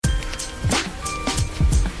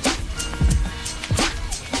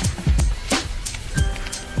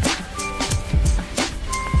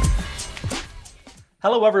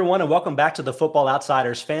Hello, everyone, and welcome back to the Football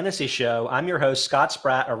Outsiders Fantasy Show. I'm your host, Scott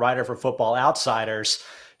Spratt, a writer for Football Outsiders.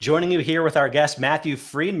 Joining you here with our guest, Matthew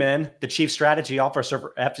Friedman, the Chief Strategy Officer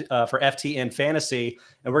for FTN Fantasy.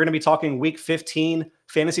 And we're going to be talking Week 15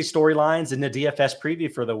 fantasy storylines and the DFS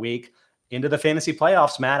preview for the week into the fantasy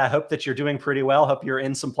playoffs. Matt, I hope that you're doing pretty well. Hope you're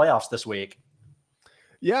in some playoffs this week.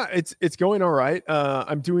 Yeah, it's going all right.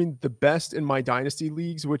 I'm doing the best in my dynasty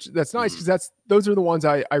leagues, which that's nice because those are the ones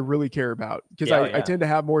I really care about because I tend to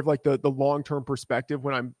have more of like the long-term perspective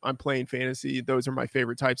when I'm playing fantasy. Those are my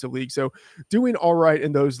favorite types of leagues. So doing all right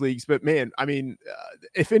in those leagues. But man, I mean,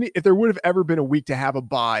 if there would have ever been a week to have a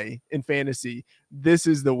bye in fantasy, this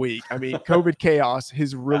is the week. I mean, COVID chaos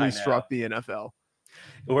has really struck the NFL.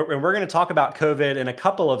 We're going to talk about COVID in a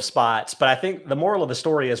couple of spots, but I think the moral of the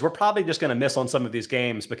story is we're probably just going to miss on some of these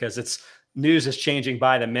games because news is changing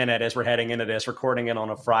by the minute as we're heading into this, recording it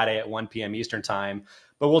on a Friday at 1 p.m. Eastern time.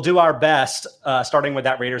 But we'll do our best, starting with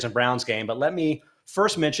that Raiders and Browns game. But let me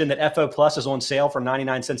first mention that FO Plus is on sale for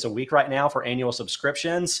 99 cents a week right now for annual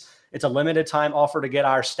subscriptions. It's a limited time offer to get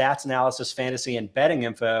our stats analysis, fantasy, and betting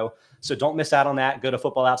info. So don't miss out on that. Go to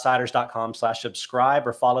footballoutsiders.com/subscribe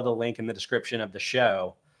or follow the link in the description of the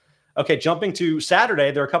show. Okay, jumping to Saturday,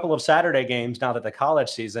 there are a couple of Saturday games now that the college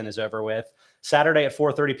season is over with. Saturday at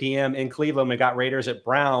 4:30 p.m. in Cleveland, we got Raiders at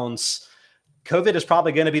Browns. COVID is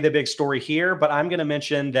probably going to be the big story here, but I'm going to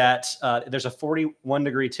mention that there's a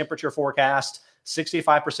 41-degree temperature forecast,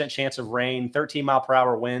 65% chance of rain,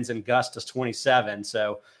 13-mile-per-hour winds, and gusts to 27.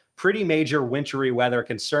 So pretty major wintry weather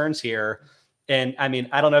concerns here. And I mean,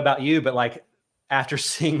 I don't know about you, but like after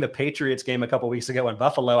seeing the Patriots game a couple weeks ago in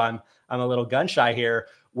Buffalo, I'm a little gun shy here.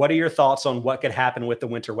 What are your thoughts on what could happen with the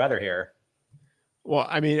winter weather here? Well,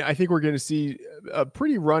 I mean, I think we're going to see a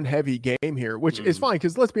pretty run-heavy game here, which is fine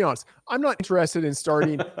because let's be honest, I'm not interested in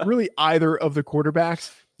starting really either of the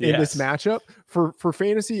quarterbacks in this matchup for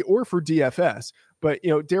fantasy or for DFS. But,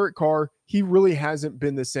 Derek Carr, he really hasn't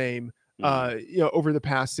been the same, over the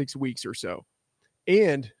past 6 weeks or so.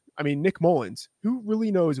 And, I mean, Nick Mullins, who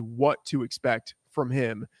really knows what to expect from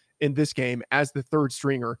him in this game as the third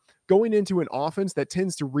stringer going into an offense that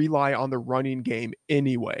tends to rely on the running game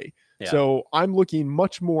anyway. Yeah. So I'm looking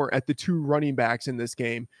much more at the two running backs in this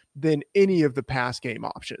game than any of the pass game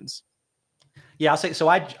options. Yeah, I'll say, so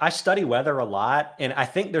I study weather a lot, and I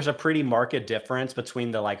think there's a pretty marked difference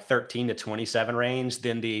between the like 13 to 27 range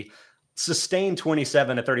than the sustained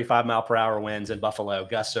 27 to 35 mile per hour winds in Buffalo,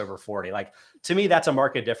 gusts over 40. Like, to me, that's a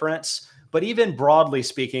marked difference. But even broadly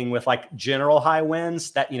speaking, with like general high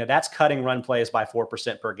winds, that's cutting run plays by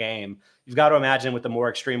 4% per game. You've got to imagine with the more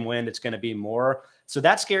extreme wind, it's going to be more. So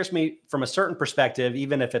that scares me from a certain perspective,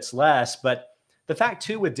 even if it's less. But the fact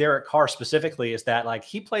too with Derek Carr specifically is that like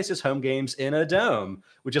he plays his home games in a dome,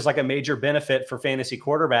 which is like a major benefit for fantasy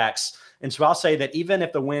quarterbacks. And so I'll say that even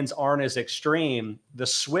if the winds aren't as extreme, the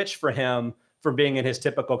switch for him from being in his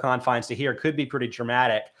typical confines to here could be pretty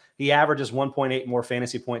dramatic. He averages 1.8 more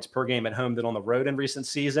fantasy points per game at home than on the road in recent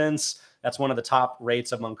seasons. That's one of the top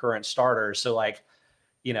rates among current starters. So like,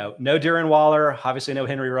 no Darren Waller, obviously no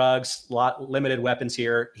Henry Ruggs, limited weapons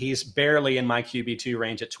here. He's barely in my QB2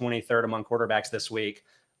 range at 23rd among quarterbacks this week.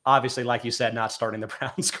 Obviously, like you said, not starting the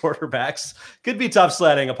Browns quarterbacks. Could be tough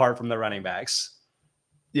sledding apart from the running backs.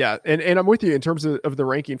 Yeah, and I'm with you in terms of the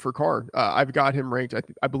ranking for Carr. I've got him ranked,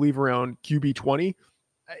 I believe, around QB 20.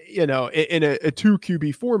 In a 2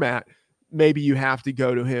 QB format, maybe you have to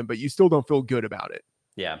go to him, but you still don't feel good about it.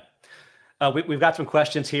 Yeah. We've got some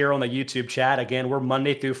questions here on the YouTube chat. Again, we're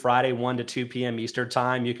Monday through Friday, 1 to 2 p.m. Eastern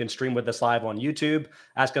time. You can stream with us live on YouTube.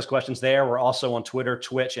 Ask us questions there. We're also on Twitter,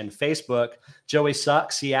 Twitch, and Facebook. Joey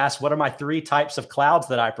Sucks, he asked, what are my 3 types of clouds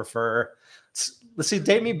that I prefer? Let's see,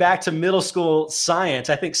 date me back to middle school science.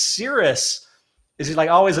 I think cirrus is like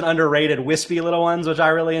always an underrated wispy little ones, which I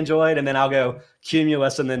really enjoyed. And then I'll go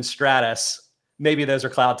cumulus and then stratus. Maybe those are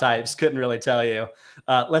cloud types. Couldn't really tell you.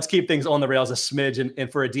 Let's keep things on the rails a smidge.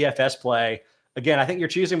 And for a DFS play, again, I think you're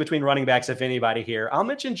choosing between running backs, if anybody here. I'll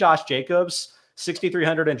mention Josh Jacobs,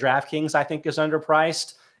 6,300 in DraftKings, I think is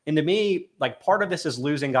underpriced. And to me, like part of this is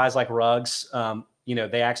losing guys like Ruggs.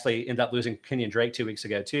 They actually end up losing Kenyon Drake 2 weeks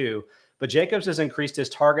ago too. But Jacobs has increased his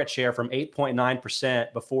target share from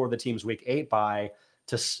 8.9% before the team's week 8 bye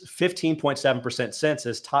to 15.7% since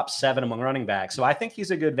his top 7 among running backs. So I think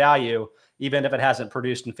he's a good value, even if it hasn't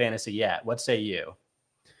produced in fantasy yet. What say you?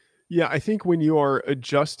 Yeah, I think when you are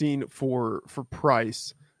adjusting for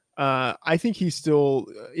price, I think he's still,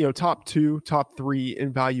 top 2, top 3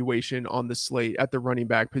 in valuation on the slate at the running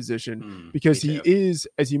back position because he is,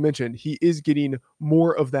 as you mentioned, he is getting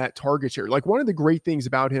more of that target share. Like one of the great things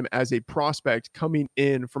about him as a prospect coming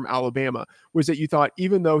in from Alabama was that you thought,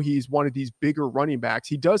 even though he's one of these bigger running backs,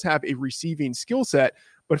 he does have a receiving skill set.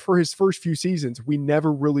 But for his first few seasons, we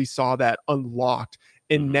never really saw that unlocked.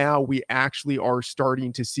 And now we actually are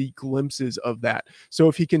starting to see glimpses of that. So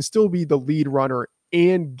if he can still be the lead runner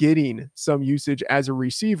and getting some usage as a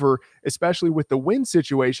receiver, especially with the win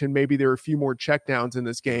situation, maybe there are a few more checkdowns in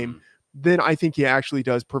this game, then I think he actually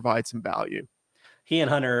does provide some value. He and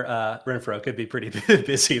Hunter Renfrow could be pretty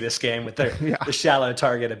busy this game with the shallow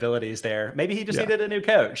target abilities there. Maybe he just needed a new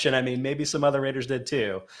coach. And I mean, maybe some other Raiders did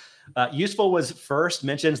too. Useful was first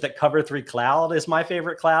mentions that Cover 3 Cloud is my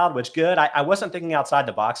favorite cloud, which good. I wasn't thinking outside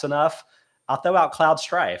the box enough. I'll throw out Cloud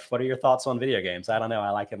Strife. What are your thoughts on video games? I don't know.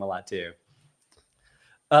 I like him a lot too.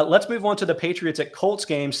 Let's move on to the Patriots at Colts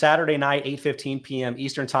game Saturday night, 8:15 p.m.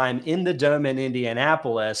 Eastern time in the Dome in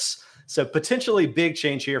Indianapolis. So potentially big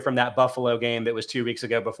change here from that Buffalo game that was 2 weeks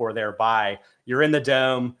ago before their bye. You're in the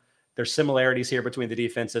Dome. There's similarities here between the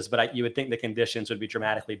defenses, but you would think the conditions would be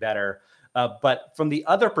dramatically better. But from the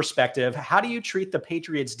other perspective, how do you treat the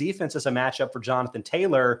Patriots defense as a matchup for Jonathan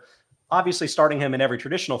Taylor? Obviously starting him in every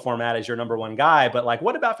traditional format as your number one guy, but like,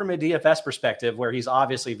 what about from a DFS perspective where he's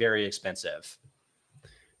obviously very expensive?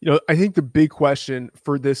 I think the big question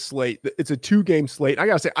for this slate, it's a 2-game slate. I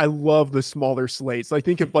gotta say, I love the smaller slates. I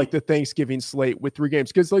think of like the Thanksgiving slate with 3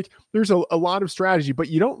 games, because like there's a lot of strategy, but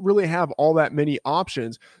you don't really have all that many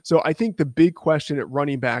options. So I think the big question at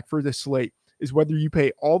running back for this slate is whether you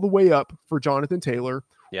pay all the way up for Jonathan Taylor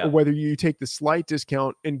or whether you take the slight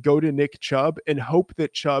discount and go to Nick Chubb and hope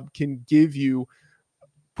that Chubb can give you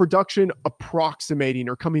production approximating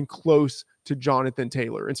or coming close to Jonathan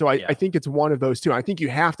Taylor. And so I think it's one of those two. I think you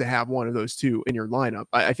have to have one of those two in your lineup.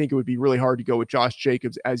 I think it would be really hard to go with Josh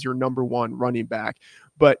Jacobs as your number one running back,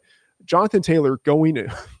 but Jonathan Taylor going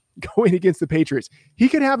against the Patriots, he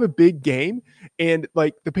could have a big game and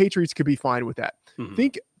like the Patriots could be fine with that.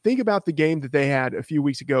 Think about the game that they had a few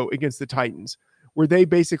weeks ago against the Titans, where they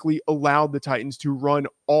basically allowed the Titans to run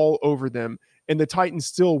all over them, and the Titans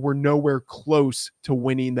still were nowhere close to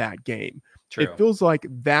winning that game. True. It feels like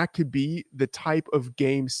that could be the type of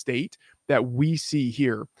game state that we see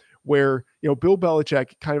here, where, Bill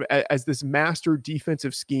Belichick kind of as this master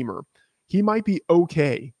defensive schemer, he might be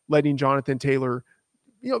okay letting Jonathan Taylor,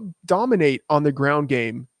 dominate on the ground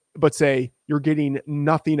game, but say, you're getting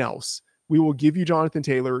nothing else. We will give you Jonathan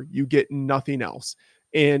Taylor. You get nothing else.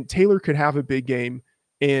 And Taylor could have a big game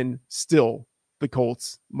and still the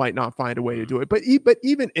Colts might not find a way to do it. But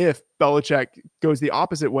even if Belichick goes the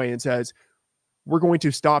opposite way and says, we're going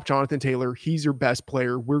to stop Jonathan Taylor, he's your best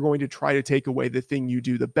player, we're going to try to take away the thing you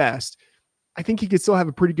do the best, I think he could still have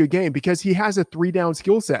a pretty good game because he has a 3-down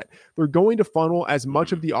skill set. They're going to funnel as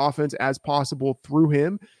much of the offense as possible through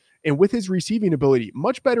him. And with his receiving ability,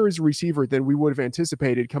 much better as a receiver than we would have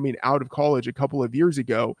anticipated coming out of college a couple of years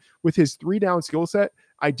ago. With his 3-down skill set,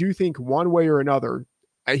 I do think one way or another,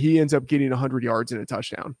 he ends up getting 100 yards and a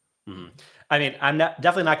touchdown. I mean, I'm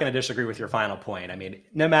definitely not going to disagree with your final point. I mean,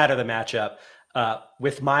 no matter the matchup,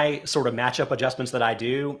 with my sort of matchup adjustments that I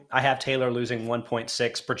do, I have Taylor losing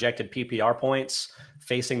 1.6 projected PPR points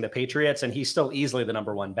facing the Patriots, and he's still easily the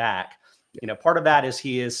number one back. Part of that is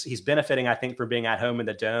he's benefiting, I think, from being at home in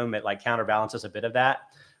the Dome. It like counterbalances a bit of that,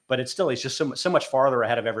 but he's just so much farther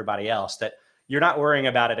ahead of everybody else that you're not worrying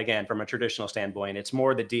about it again from a traditional standpoint. It's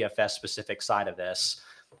more the DFS specific side of this.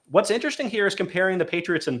 What's interesting here is comparing the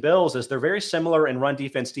Patriots and Bills is they're very similar in run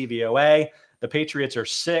defense DVOA. The Patriots are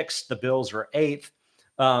 6th, the Bills are 8th.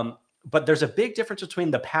 But there's a big difference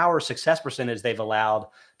between the power success percentage they've allowed.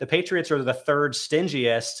 The Patriots are the 3rd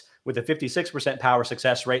stingiest with a 56% power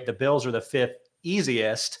success rate. The Bills are the 5th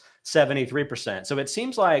easiest, 73%. So it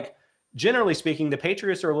seems like, generally speaking, the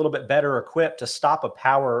Patriots are a little bit better equipped to stop a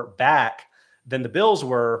power back than the Bills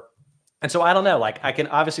were. And so I don't know, like I can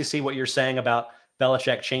obviously see what you're saying about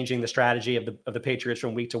Belichick changing the strategy of the Patriots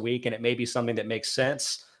from week to week, and it may be something that makes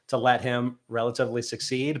sense to let him relatively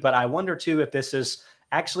succeed. But I wonder too if this is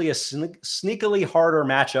actually a sneakily harder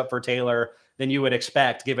matchup for Taylor than you would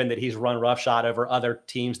expect, given that he's run roughshod over other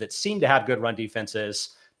teams that seem to have good run defenses,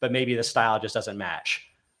 but maybe the style just doesn't match.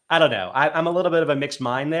 I don't know. I'm a little bit of a mixed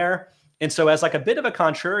mind there. And so as like a bit of a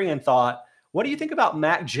contrarian thought, what do you think about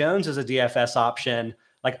Mac Jones as a DFS option?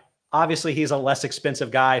 Like, obviously he's a less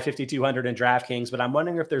expensive guy, 5,200 in DraftKings, but I'm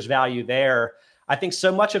wondering if there's value there. I think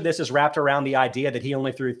so much of this is wrapped around the idea that he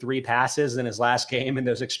only threw 3 passes in his last game in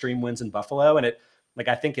those extreme wins in Buffalo. And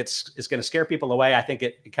I think it's going to scare people away. I think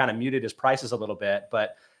it kind of muted his prices a little bit,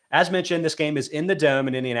 but As mentioned, this game is in the Dome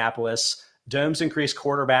in Indianapolis. Domes increase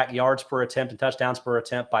quarterback yards per attempt and touchdowns per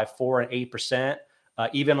attempt by 4% and 8%,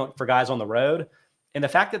 even for guys on the road. And the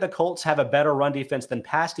fact that the Colts have a better run defense than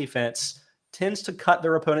pass defense tends to cut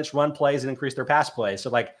their opponent's run plays and increase their pass plays. So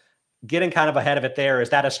like getting kind of ahead of it there, is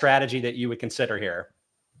that a strategy that you would consider here?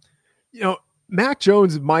 Mac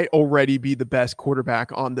Jones might already be the best quarterback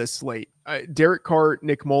on this slate. Derek Carr,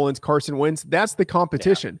 Nick Mullins, Carson Wentz, that's the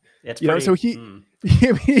competition. Yeah, so he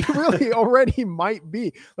really already might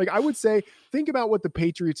be. Like, I would say, think about what the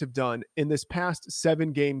Patriots have done in this past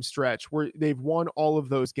 7-game stretch where they've won all of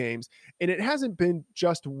those games. And it hasn't been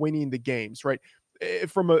just winning the games, right?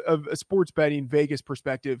 From a sports betting Vegas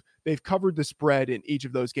perspective, they've covered the spread in each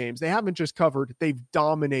of those games. They haven't just covered, they've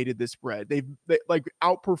dominated the spread. They like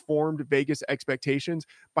outperformed Vegas expectations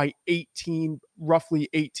by roughly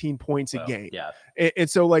 18 points a game. Yeah. And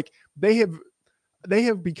so like they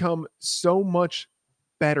have become so much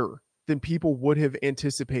better than people would have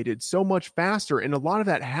anticipated, so much faster. And a lot of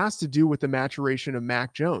that has to do with the maturation of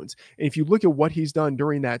Mac Jones. And if you look at what he's done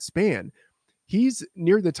during that span, he's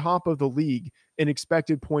near the top of the league in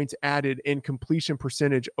expected points added and completion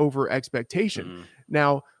percentage over expectation. Mm-hmm.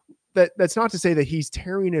 Now, that's not to say that he's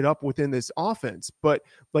tearing it up within this offense, but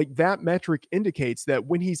like that metric indicates that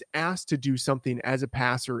when he's asked to do something as a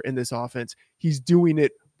passer in this offense, he's doing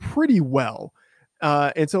it pretty well.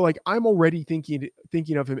 And so like I'm already thinking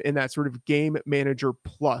of him in that sort of game manager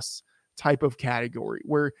plus type of category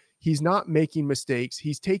where he's not making mistakes.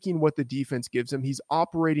 He's taking what the defense gives him. He's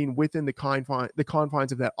operating within the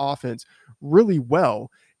confines of that offense really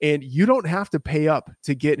well. And you don't have to pay up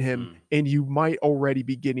to get him. And you might already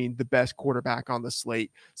be getting the best quarterback on the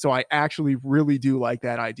slate. So I actually really do like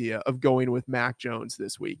that idea of going with Mac Jones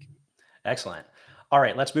this week. Excellent. All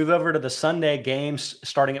right, let's move over to the Sunday games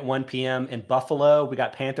starting at 1 p.m. in Buffalo. We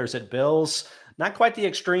got Panthers at Bills. Not quite the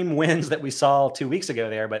extreme winds that we saw 2 weeks ago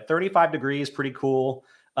there, but 35 degrees, pretty cool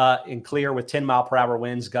and clear with 10-mile-per-hour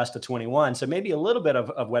winds, gust to 21. So maybe a little bit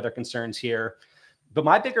of weather concerns here. But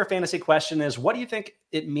my bigger fantasy question is, what do you think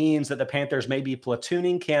it means that the Panthers may be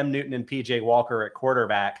platooning Cam Newton and PJ Walker at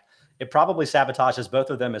quarterback? It probably sabotages both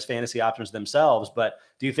of them as fantasy options themselves, but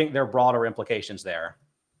do you think there are broader implications there?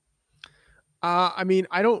 I mean,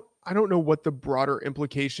 I don't know what the broader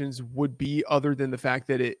implications would be other than the fact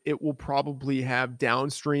that it will probably have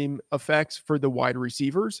downstream effects for the wide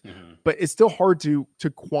receivers, but it's still hard to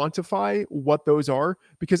quantify what those are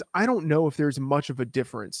because I don't know if there's much of a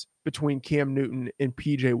difference between Cam Newton and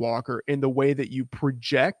PJ Walker in the way that you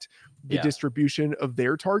project the distribution of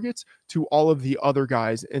their targets to all of the other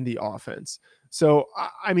guys in the offense. So,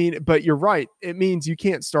 I mean, but you're right. It means you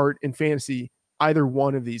can't start in fantasy either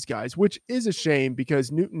one of these guys, which is a shame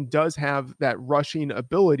because Newton does have that rushing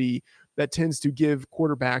ability that tends to give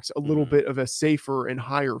quarterbacks a little bit of a safer and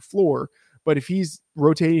higher floor. But if he's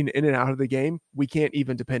rotating in and out of the game, we can't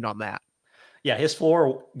even depend on that. Yeah, his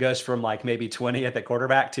floor goes from like maybe 20th at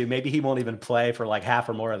quarterback to maybe he won't even play for like half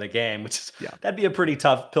or more of the game, which is, that'd be a pretty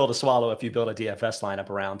tough pill to swallow if you build a DFS lineup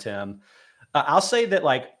around him. I'll say that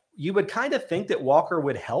like, you would kind of think that Walker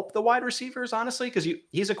would help the wide receivers, honestly, because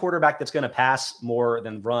he's a quarterback that's going to pass more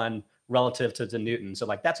than run relative to Newton. So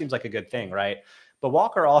like that seems like a good thing, right? But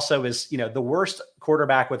Walker also is, the worst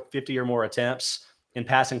quarterback with 50 or more attempts in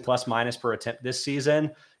passing plus minus per attempt this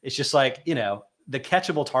season. It's just like, the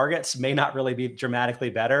catchable targets may not really be dramatically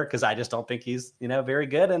better because I just don't think he's, very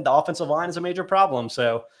good. And the offensive line is a major problem.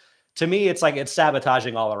 So to me, it's like it's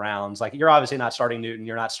sabotaging all around. It's like you're obviously not starting Newton.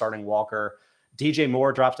 You're not starting Walker. DJ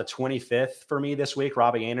Moore drops to 25th for me this week.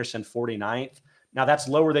 Robbie Anderson, 49th. Now that's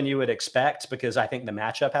lower than you would expect because I think the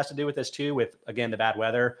matchup has to do with this too, with, again, the bad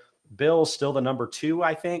weather. Bills still the number 2,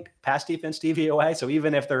 I think, pass defense DVOA. So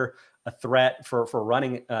even if they're a threat for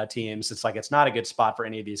running teams, it's like it's not a good spot for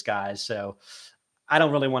any of these guys. So I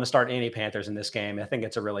don't really want to start any Panthers in this game. I think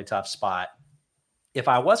it's a really tough spot. If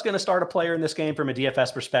I was going to start a player in this game from a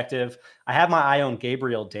DFS perspective, I have my eye on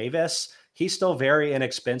Gabriel Davis. He's still very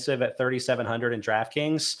inexpensive at 3,700 in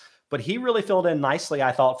DraftKings, but he really filled in nicely,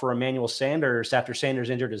 I thought, for Emmanuel Sanders after Sanders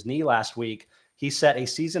injured his knee last week. He set a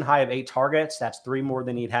season high of 8 targets. That's 3 more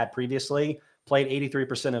than he'd had previously. Played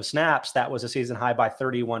 83% of snaps. That was a season high by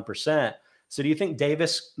 31%. So do you think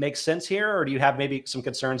Davis makes sense here, or do you have maybe some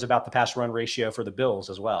concerns about the pass run ratio for the Bills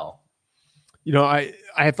as well? I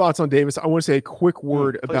have thoughts on Davis. I want to say a quick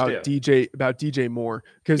word about DJ Moore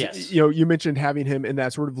because you mentioned having him in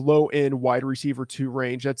that sort of low end wide receiver 2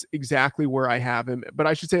 range. That's exactly where I have him. But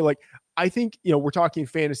I should say, like, I think we're talking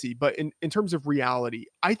fantasy, but in terms of reality,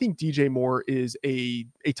 I think DJ Moore is a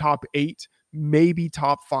top 8, maybe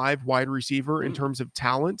top 5 wide receiver in terms of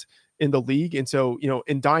talent in the league. And so,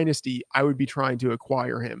 in Dynasty, I would be trying to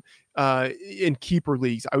acquire him. In keeper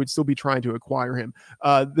leagues, I would still be trying to acquire him.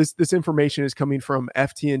 This information is coming from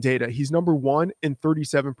FTN data. He's number 1 in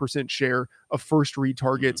 37% share of first read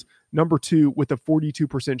targets, number 2 with a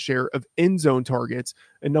 42% share of end zone targets,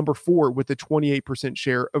 and number 4 with a 28%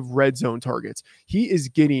 share of red zone targets. He is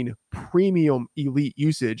getting premium elite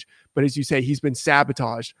usage, but as you say, he's been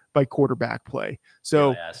sabotaged by quarterback play.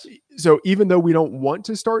 So even though we don't want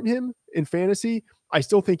to start him in fantasy, I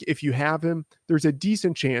still think if you have him, there's a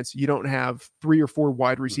decent chance you don't have 3 or 4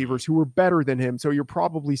 wide receivers who are better than him. So you're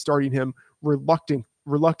probably starting him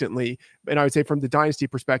reluctantly. And I would say from the dynasty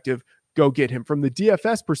perspective, go get him. From the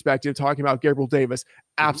DFS perspective, talking about Gabriel Davis,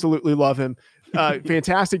 absolutely love him.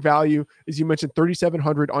 Fantastic value. As you mentioned,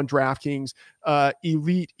 3,700 on DraftKings,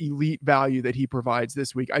 elite value that he provides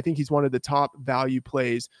this week. I think he's one of the top value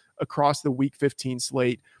plays across the week 15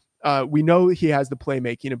 slate. We know he has the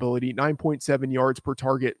playmaking ability, 9.7 yards per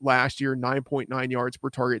target last year, 9.9 yards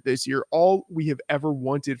per target this year. All we have ever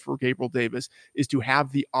wanted for Gabriel Davis is to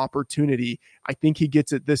have the opportunity. I think he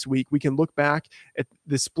gets it this week. We can look back at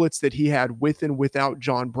the splits that he had with and without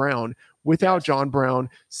John Brown. Without John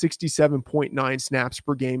Brown, 67.9 snaps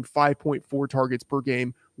per game, 5.4 targets per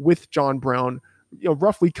game. With John Brown,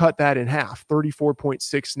 roughly cut that in half,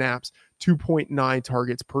 34.6 snaps, 2.9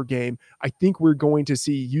 targets per game. I think we're going to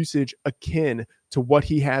see usage akin to what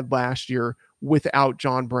he had last year without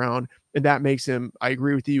John Brown. And that makes him, I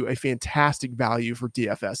agree with you, a fantastic value for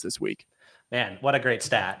DFS this week. Man, what a great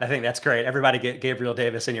stat. I think that's great. Everybody get Gabriel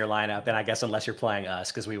Davis in your lineup. And I guess unless you're playing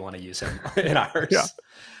us, because we want to use him in ours. Yeah.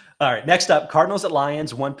 All right, next up, Cardinals at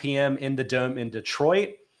Lions, 1 p.m. in the Dome in Detroit.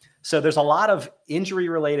 So there's a lot of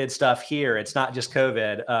injury-related stuff here. It's not just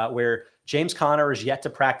COVID, where James Conner is yet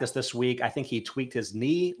to practice this week. I think he tweaked his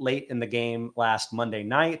knee late in the game last Monday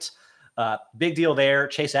night. Big deal there.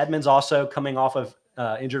 Chase Edmonds also coming off of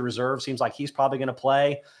injured reserve. Seems like he's probably going to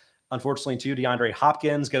play. Unfortunately, too, DeAndre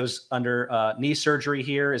Hopkins goes under knee surgery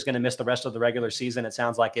here, is going to miss the rest of the regular season, it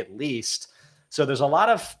sounds like, at least. So there's a lot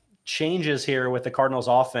of changes here with the Cardinals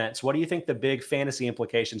offense. What do you think the big fantasy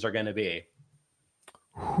implications are going to be?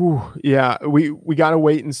 Yeah, we got to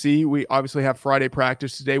wait and see. We obviously have Friday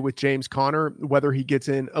practice today with James Conner, whether he gets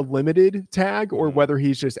in a limited tag or whether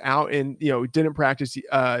he's just out and, didn't practice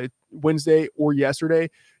Wednesday or yesterday,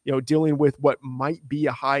 dealing with what might be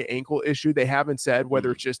a high ankle issue. They haven't said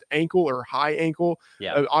whether it's just ankle or high ankle.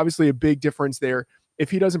 Yeah. Obviously a big difference there. If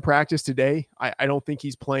he doesn't practice today, I don't think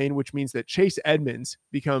he's playing, which means that Chase Edmonds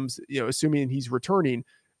becomes, assuming he's returning,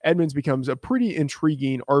 Edmonds becomes a pretty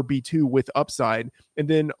intriguing RB2 with upside. And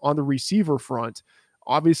then on the receiver front,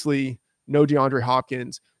 obviously no DeAndre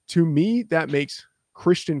Hopkins. To me, that makes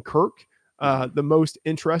Christian Kirk the most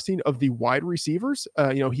interesting of the wide receivers.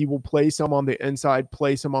 He will play some on the inside,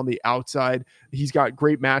 play some on the outside. He's got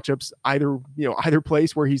great matchups either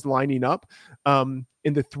place where he's lining up. In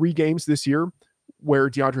the 3 games this year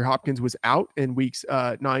where DeAndre Hopkins was out in weeks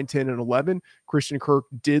 9, 10, and 11, Christian Kirk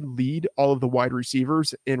did lead all of the wide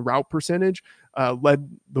receivers in route percentage, led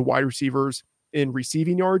the wide receivers in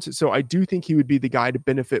receiving yards. So I do think he would be the guy to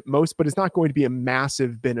benefit most, but it's not going to be a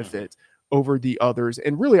massive benefit over the others.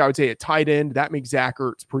 And really, I would say at tight end, that makes Zach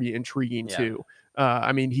Ertz pretty intriguing too.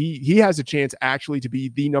 He has a chance actually to be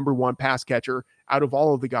the number 1 pass catcher out of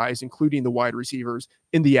all of the guys, including the wide receivers,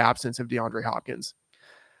 in the absence of DeAndre Hopkins.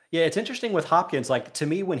 Yeah, it's interesting with Hopkins. Like, to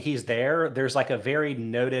me, when he's there, there's like a very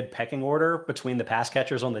noted pecking order between the pass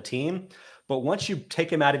catchers on the team. But once you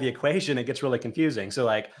take him out of the equation, it gets really confusing. So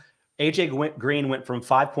like AJ Green went from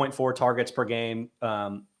 5.4 targets per game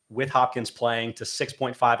with Hopkins playing to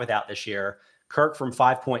 6.5 without this year. Kirk from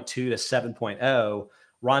 5.2 to 7.0.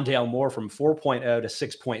 Rondale Moore from 4.0 to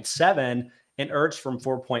 6.7. And Ertz from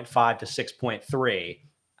 4.5 to 6.3.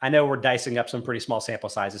 I know we're dicing up some pretty small sample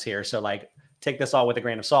sizes here. So like, take this all with a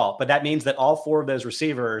grain of salt, but that means that all 4 of those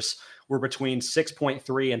receivers were between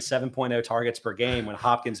 6.3 and 7.0 targets per game when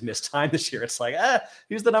Hopkins missed time this year. It's like,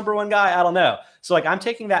 who's the number 1 guy? I don't know. So like, I'm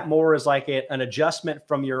taking that more as like an adjustment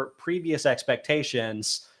from your previous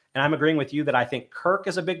expectations. And I'm agreeing with you that I think Kirk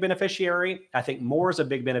is a big beneficiary. I think Moore is a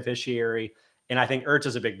big beneficiary. And I think Ertz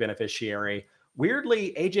is a big beneficiary.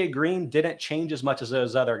 Weirdly, AJ Green didn't change as much as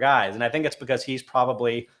those other guys. And I think it's because he's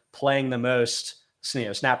probably playing the most,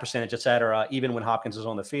 snap percentage, et cetera, even when Hopkins is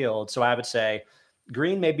on the field. So I would say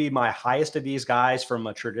Green may be my highest of these guys from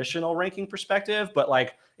a traditional ranking perspective, but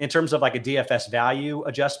like in terms of like a DFS value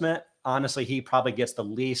adjustment, honestly, he probably gets the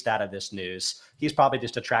least out of this news. He's probably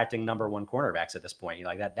just attracting number 1 cornerbacks at this point.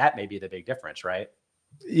 Like that may be the big difference, right?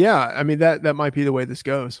 Yeah. I mean, that might be the way this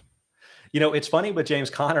goes. It's funny with James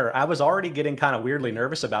Conner. I was already getting kind of weirdly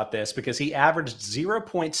nervous about this because he averaged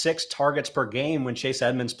 0.6 targets per game when Chase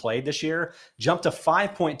Edmonds played this year, jumped to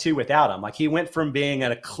 5.2 without him. Like he went from being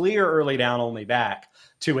a clear early down only back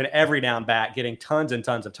to an every down back, getting tons and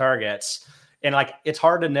tons of targets. And like, it's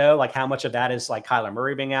hard to know like how much of that is like Kyler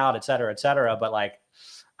Murray being out, et cetera, et cetera. But like,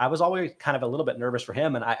 I was always kind of a little bit nervous for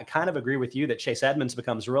him. And I kind of agree with you that Chase Edmonds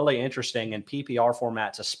becomes really interesting in PPR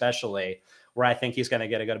formats, especially where I think he's going to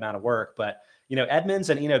get a good amount of work. But, Edmonds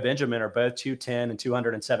and Eno Benjamin are both 210 and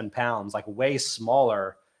 207 pounds, like way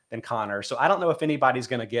smaller than Conner. So I don't know if anybody's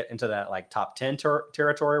going to get into that like top 10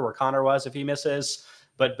 territory where Conner was if he misses.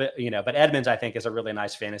 But Edmonds, I think, is a really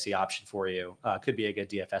nice fantasy option for you. Could be a good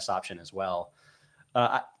DFS option as well.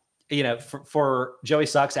 For Joey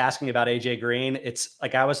Sucks asking about AJ Green, it's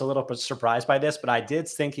like I was a little bit surprised by this, but I did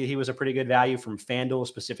think he was a pretty good value from FanDuel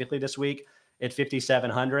specifically this week at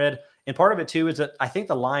 5,700. And part of it too is that I think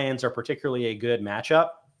the Lions are particularly a good matchup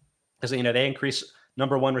because they increase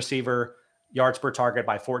number one receiver yards per target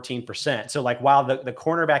by 14%. So like while the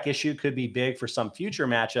cornerback issue could be big for some future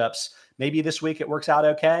matchups, maybe this week it works out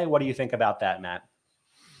okay. What do you think about that, Matt?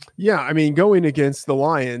 Yeah, I mean, going against the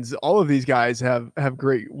Lions, all of these guys have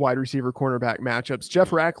great wide receiver cornerback matchups.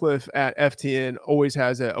 Jeff Ratcliffe at FTN always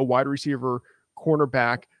has a wide receiver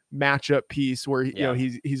cornerback matchup piece where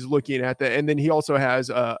he's looking at that, and then he also has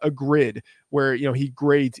a grid where he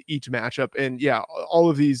grades each matchup. And yeah, all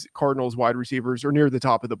of these Cardinals wide receivers are near the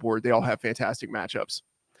top of the board. They all have fantastic matchups.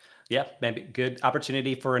 Yeah, maybe good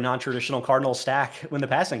opportunity for a non-traditional Cardinal stack in the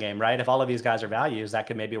passing game, right? If all of these guys are values, that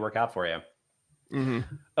could maybe work out for you. Mm-hmm.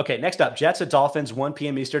 Okay, next up, Jets at Dolphins, 1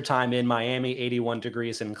 p.m. Eastern time in Miami, 81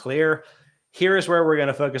 degrees and clear. Here is where we're going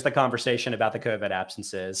to focus the conversation about the COVID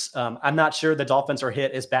absences. I'm not sure the Dolphins are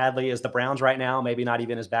hit as badly as the Browns right now, maybe not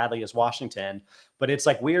even as badly as Washington, but it's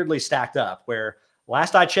like weirdly stacked up where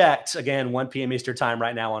last I checked, again, 1 p.m. Eastern time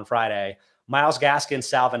right now on Friday, Myles Gaskin,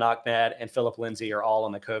 Salvon Ahmed, and Phillip Lindsay are all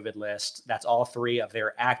on the COVID list. That's all three of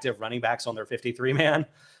their active running backs on their 53-man.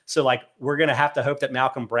 So like, we're going to have to hope that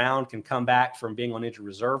Malcolm Brown can come back from being on injured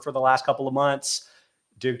reserve for the last couple of months,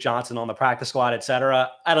 Duke Johnson on the practice squad, et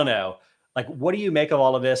cetera. I don't know. Like, what do you make of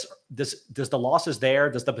all of this? Does the losses there,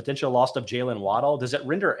 does the potential loss of Jalen Waddle, does it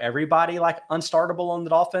render everybody like unstartable on the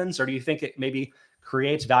Dolphins? Or do you think it maybe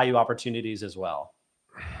creates value opportunities as well?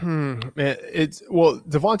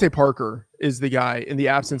 Devontae Parker is the guy in the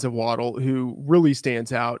absence of Waddle who really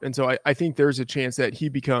stands out. And so I think there's a chance that he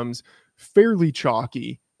becomes fairly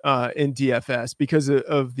chalky in DFS because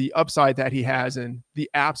of the upside that he has and the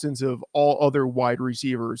absence of all other wide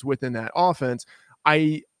receivers within that offense.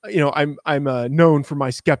 I'm known for my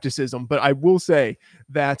skepticism, but I will say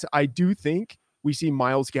that I do think we see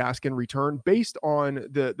Myles Gaskin return based on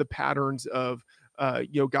the patterns of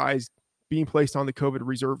guys being placed on the COVID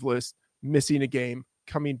reserve list, missing a game,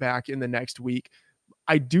 coming back in the next week.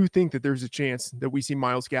 I do think that there's a chance that we see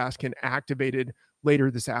Myles Gaskin activated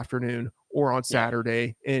later this afternoon or on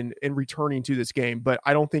Saturday and returning to this game. But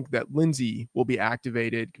I don't think that Lindsay will be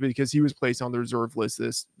activated because he was placed on the reserve list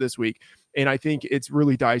this week. And I think it's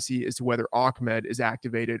really dicey as to whether Ahmed is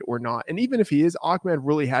activated or not. And even if he is, Ahmed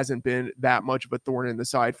really hasn't been that much of a thorn in the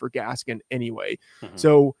side for Gaskin anyway. Mm-hmm.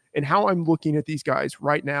 So, and how I'm looking at these guys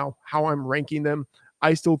right now, how I'm ranking them,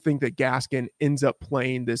 I still think that Gaskin ends up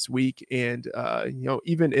playing this week. And,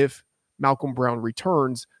 even if Malcolm Brown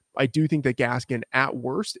returns, I do think that Gaskin at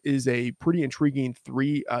worst is a pretty intriguing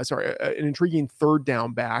an intriguing third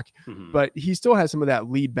down back, but he still has some of that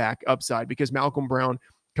lead back upside because Malcolm Brown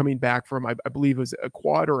coming back from, I believe it was a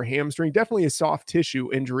quad or a hamstring, definitely a soft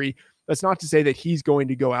tissue injury. That's not to say that he's going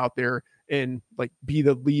to go out there and like be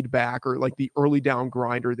the lead back or like the early down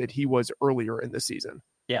grinder that he was earlier in the season.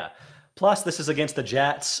 Yeah. Plus, this is against the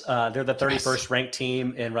Jets. They're the 31st ranked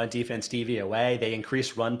team in run defense DVOA. They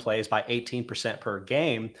increase run plays by 18% per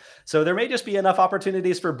game. So there may just be enough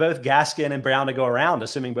opportunities for both Gaskin and Brown to go around,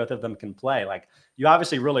 assuming both of them can play. Like, you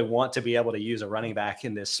obviously really want to be able to use a running back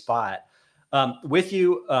in this spot. With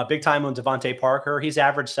you, big time on Devontae Parker. He's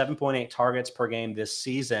averaged 7.8 targets per game this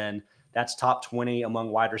season. That's top 20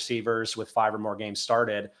 among wide receivers with 5 or more games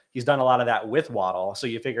started. He's done a lot of that with Waddle. So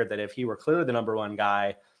you figured that if he were clearly the number one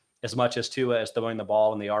guy, as much as Tua is throwing the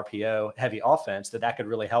ball in the RPO heavy offense, that could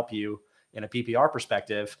really help you in a PPR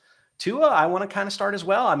perspective. Tua, I want to kind of start as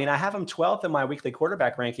well. I mean, I have him 12th in my weekly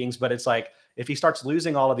quarterback rankings, but it's like, if he starts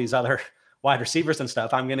losing all of these other wide receivers and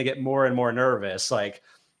stuff, I'm going to get more and more nervous. Like,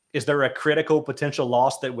 is there a critical potential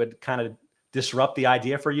loss that would kind of disrupt the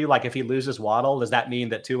idea for you? Like, if he loses Waddle, does that mean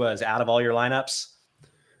that Tua is out of all your lineups?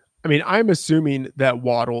 I mean, I'm assuming that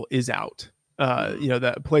Waddle is out.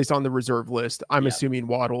 that placed on the reserve list. I'm assuming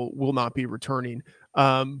Waddle will not be returning.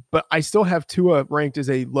 But I still have Tua ranked as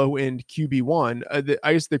a low end QB1.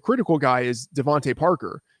 I guess the critical guy is Devontae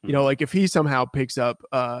Parker. Like if he somehow picks up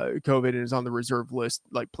COVID and is on the reserve list,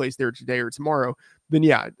 like placed there today or tomorrow, then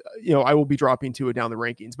I will be dropping Tua down the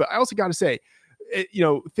rankings. But I also got to say,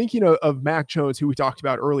 thinking of Mac Jones, who we talked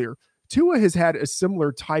about earlier, Tua has had a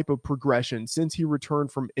similar type of progression since he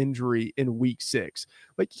returned from injury in week 6.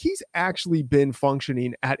 Like he's actually been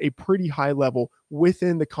functioning at a pretty high level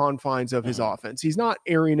within the confines of his offense. He's not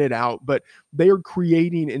airing it out, but they are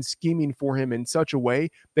creating and scheming for him in such a way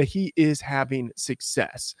that he is having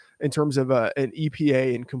success in terms of an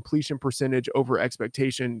EPA and completion percentage over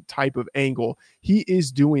expectation type of angle. He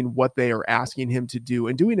is doing what they are asking him to do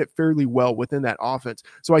and doing it fairly well within that offense.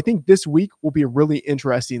 So I think this week will be a really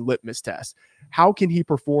interesting litmus test. How can he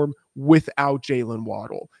perform without Jalen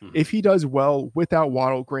Waddle? If he does well without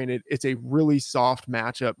Waddle, granted, it's a really soft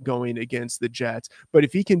matchup going against the Jets. But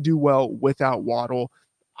if he can do well without Waddle,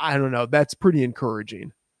 I don't know. That's pretty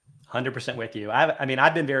encouraging. 100% with you.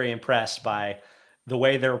 I've been very impressed by the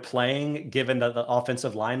way they're playing, given the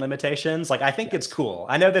offensive line limitations. Like, I think it's cool.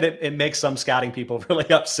 I know that it makes some scouting people really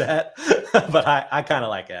upset, but I kind of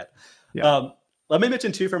like it. Yeah. Let me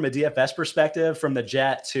mention too, from a DFS perspective, from the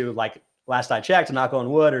Jets, who, like, last I checked, knock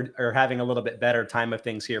on wood, are having a little bit better time of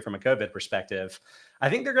things here from a COVID perspective. I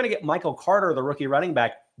think they're going to get Michael Carter, the rookie running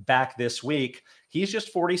back this week. He's just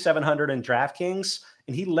 4,700 in DraftKings,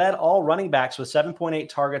 and he led all running backs with 7.8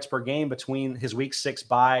 targets per game between his week 6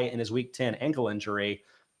 bye and his week 10 ankle injury.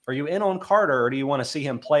 Are you in on Carter, or do you want to see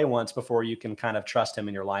him play once before you can kind of trust him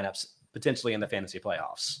in your lineups, potentially in the fantasy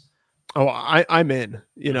playoffs? Oh, I'm in.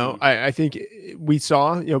 I think we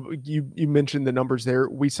saw, you mentioned the numbers there.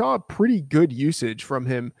 We saw a pretty good usage from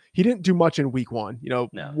him. He didn't do much in week 1,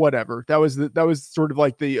 whatever. That was sort of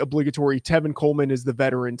like the obligatory Tevin Coleman is the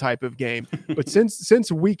veteran type of game. But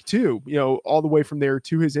since week 2, all the way from there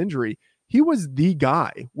to his injury, he was the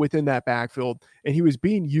guy within that backfield, and he was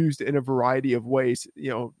being used in a variety of ways.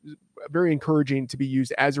 Very encouraging to be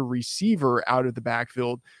used as a receiver out of the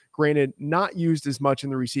backfield. Granted, not used as much in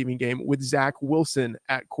the receiving game with Zach Wilson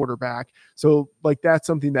at quarterback. So, like, that's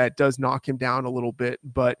something that does knock him down a little bit.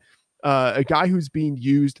 But a guy who's being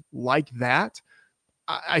used like that,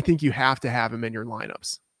 I think you have to have him in your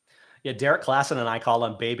lineups. Yeah, Derek Klassen and I call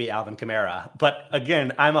him Baby Alvin Kamara. But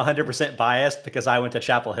again, I'm 100% biased because I went to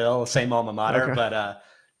Chapel Hill, same alma mater. Okay. But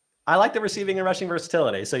I like the receiving and rushing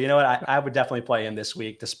versatility. So, you know what? I would definitely play him this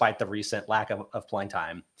week, despite the recent lack of playing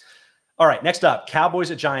time. All right, next up,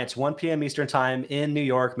 Cowboys at Giants, 1 p.m. Eastern time in New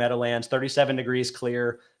York, Meadowlands, 37 degrees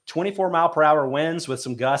clear, 24-mile-per-hour winds with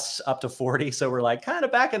some gusts up to 40. So we're like kind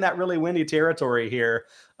of back in that really windy territory here.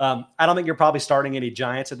 I don't think you're probably starting any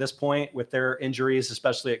Giants at this point with their injuries,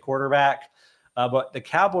 especially at quarterback. But the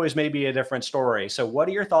Cowboys may be a different story. So what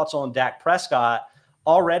are your thoughts on Dak Prescott,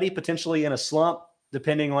 already potentially in a slump,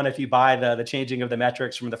 depending on if you buy the changing of the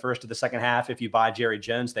metrics from the first to the second half, if you buy Jerry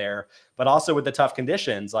Jones there, but also with the tough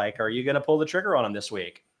conditions? Like, are you going to pull the trigger on him this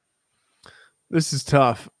week? This is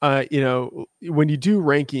tough. When you do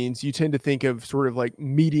rankings, you tend to think of sort of like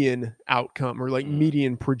median outcome or like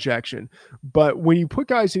median projection. But when you put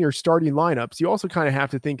guys in your starting lineups, you also kind of have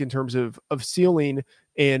to think in terms of ceiling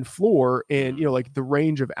and floor and, like the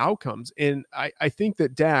range of outcomes. And I think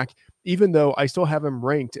that Dak, even though I still have him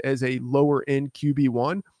ranked as a lower end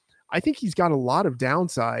QB1, I think he's got a lot of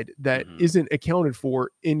downside that isn't accounted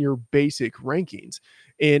for in your basic rankings.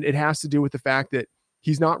 And it has to do with the fact that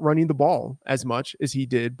he's not running the ball as much as he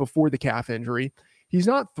did before the calf injury. He's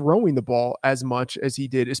not throwing the ball as much as he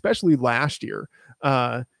did, especially last year.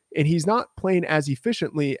 And he's not playing as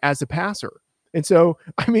efficiently as a passer. And so,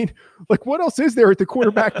 like, what else is there at the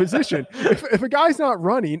quarterback position? If a guy's not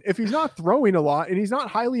running, if he's not throwing a lot and he's not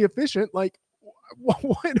highly efficient, like,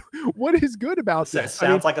 what is good about this?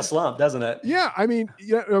 Sounds like a slump, doesn't it? Yeah.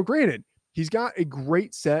 Granted, he's got a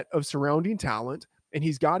great set of surrounding talent, and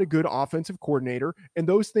he's got a good offensive coordinator, and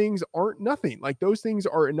those things aren't nothing. Like, those things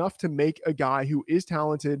are enough to make a guy who is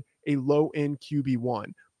talented a low-end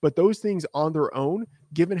QB1. But those things on their own,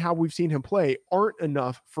 given how we've seen him play, aren't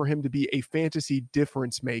enough for him to be a fantasy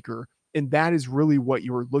difference maker. And that is really what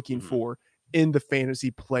you're looking for in the fantasy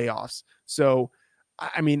playoffs. So,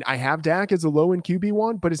 I have Dak as a low-end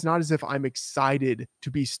QB1, but it's not as if I'm excited to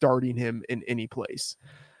be starting him in any place.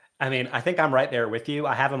 I think I'm right there with you.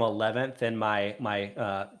 I have him 11th in my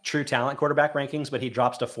true talent quarterback rankings, but he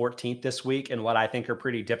drops to 14th this week in what I think are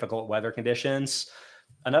pretty difficult weather conditions.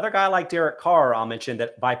 Another guy like Derek Carr, I'll mention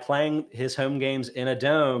that by playing his home games in a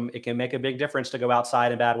dome, it can make a big difference to go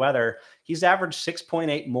outside in bad weather. He's averaged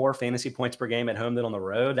 6.8 more fantasy points per game at home than on the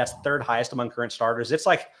road. That's third highest among current starters. It's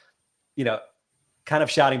like, you know, kind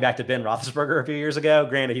of shouting back to Ben Roethlisberger a few years ago.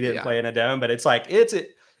 Granted, he didn't play in a dome, but it's like, it's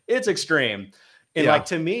extreme. And like,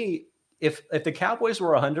 to me, if the Cowboys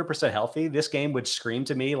were 100% healthy, this game would scream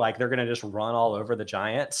to me like they're going to just run all over the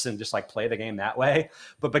Giants and just like play the game that way.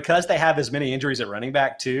 But because they have as many injuries at running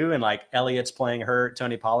back too, and like Elliott's playing hurt,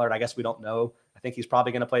 Tony Pollard, I guess we don't know. I think he's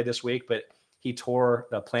probably going to play this week, but he tore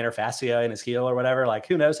the plantar fascia in his heel or whatever. Like,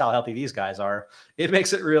 who knows how healthy these guys are? It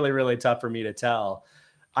makes it really, really tough for me to tell.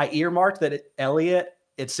 I earmarked that Elliott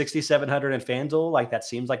at 6,700 in FanDuel. Like, that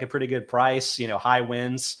seems like a pretty good price. You know, high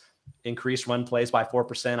wins, increased run plays by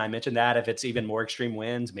 4%. I mentioned that if it's even more extreme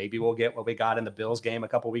wins, maybe we'll get what we got in the Bills game a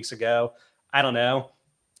couple weeks ago. I don't know.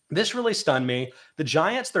 This really stunned me. The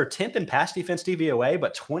Giants, they're 10th in pass defense DVOA,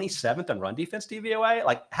 but 27th in run defense DVOA.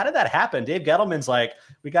 Like, how did that happen? Dave Gettleman's like,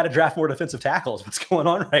 we got to draft more defensive tackles. What's going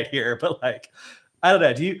on right here? But like, I don't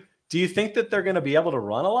know. Do you think that they're going to be able to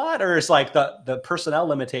run a lot, or is like the personnel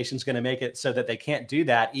limitations going to make it so that they can't do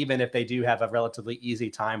that, even if they do have a relatively easy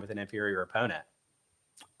time with an inferior opponent?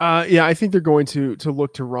 Yeah, I think they're going to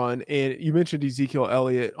look to run. And you mentioned Ezekiel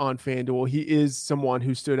Elliott on FanDuel. He is someone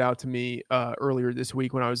who stood out to me earlier this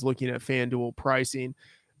week when I was looking at FanDuel pricing.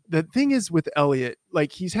 The thing is with Elliott,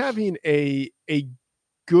 like, he's having a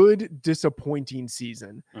good disappointing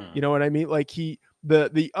season. You know what I mean? Like,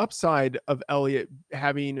 the upside of Elliott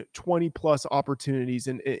having 20 plus opportunities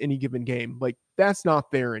in any given game, like, that's not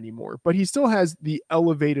there anymore, but he still has the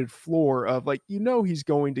elevated floor of, like, you know, he's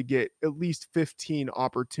going to get at least 15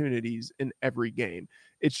 opportunities in every game.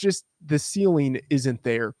 It's just the ceiling isn't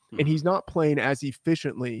there, and he's not playing as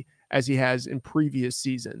efficiently as he has in previous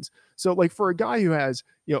seasons. So like, for a guy who has,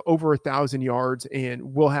 you know, over 1,000 yards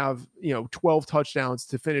and will have, you know, 12 touchdowns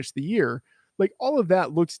to finish the year, like, all of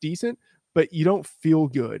that looks decent, but you don't feel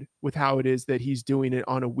good with how it is that he's doing it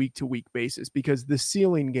on a week-to-week basis because the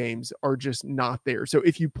ceiling games are just not there. So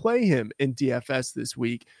if you play him in DFS this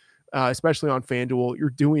week, especially on FanDuel,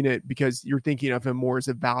 you're doing it because you're thinking of him more as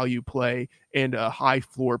a value play and a high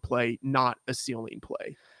floor play, not a ceiling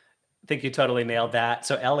play. I think you totally nailed that.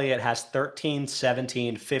 So Elliott has 13,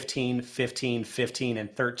 17, 15, 15, 15,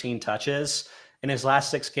 and 13 touches in his last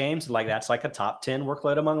 6 games. Like, that's like a top 10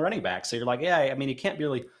 workload among running backs. So you're like, yeah, I mean, you can't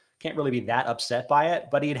really be that upset by it,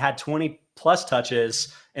 but he'd had 20 plus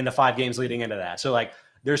touches in the 5 games leading into that. So like,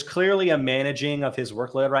 there's clearly a managing of his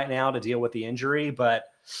workload right now to deal with the injury, but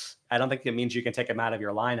I don't think it means you can take him out of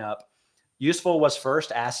your lineup. Useful was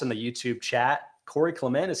first asked in the YouTube chat, Corey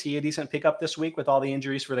Clement, is he a decent pickup this week with all the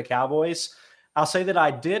injuries for the Cowboys? I'll say that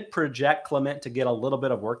I did project Clement to get a little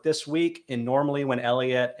bit of work this week. And normally when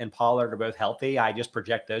Elliott and Pollard are both healthy, I just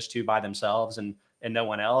project those two by themselves and no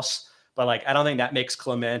one else. But like, I don't think that makes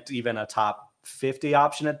Clement even a top 50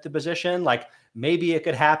 option at the position. Like, maybe it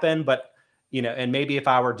could happen, but, you know, and maybe if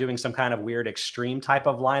I were doing some kind of weird extreme type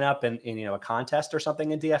of lineup in you know, a contest or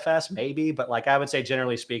something in DFS, maybe. But like, I would say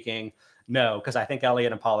generally speaking, no, because I think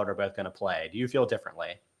Elliott and Pollard are both going to play. Do you feel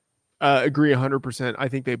differently? Agree 100%. I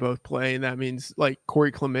think they both play. And that means, like,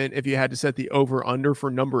 Corey Clement, if you had to set the over under for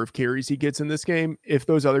number of carries he gets in this game, if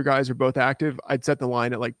those other guys are both active, I'd set the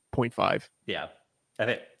line at like 0.5. Yeah,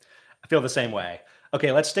 I feel the same way.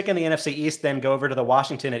 Okay, let's stick in the NFC East, then go over to the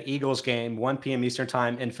Washington at Eagles game, 1 p.m. Eastern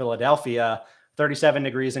time in Philadelphia. 37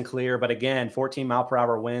 degrees and clear, but again, 14 mile per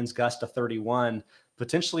hour winds, gust to 31.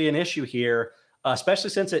 Potentially an issue here, especially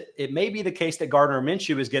since it may be the case that Gardner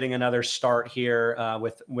Minshew is getting another start here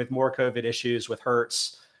with more COVID issues with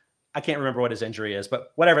Hurts. I can't remember what his injury is,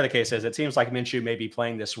 but whatever the case is, it seems like Minshew may be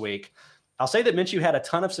playing this week. I'll say that Minshew had a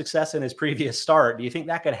ton of success in his previous start. Do you think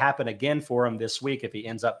that could happen again for him this week if he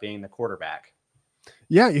ends up being the quarterback?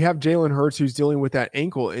 Yeah, you have Jalen Hurts who's dealing with that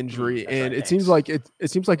ankle injury, and it seems like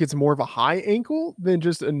it's more of a high ankle than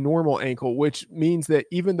just a normal ankle, which means that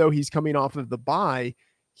even though he's coming off of the bye,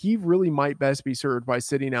 he really might best be served by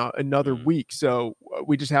sitting out another week. So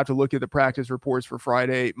we just have to look at the practice reports for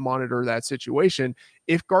Friday, monitor that situation.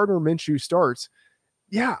 If Gardner Minshew starts,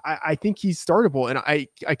 yeah, I think he's startable. And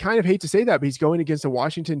I kind of hate to say that, but he's going against a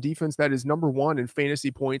Washington defense that is number 1 in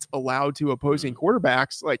fantasy points allowed to opposing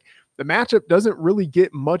quarterbacks. Like, the matchup doesn't really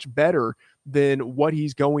get much better than what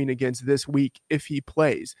he's going against this week if he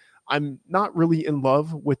plays. I'm not really in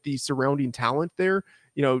love with the surrounding talent there.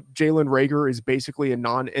 You know, Jalen Reagor is basically a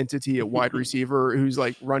non-entity at wide receiver who's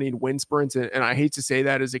like running wind sprints. And I hate to say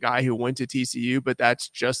that as a guy who went to TCU, but that's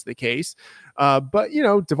just the case. But, you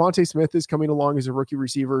know, Devontae Smith is coming along as a rookie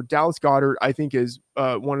receiver. Dallas Goedert, I think, is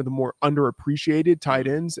one of the more underappreciated tight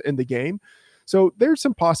ends in the game. So there's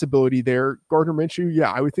some possibility there. Gardner Minshew, yeah,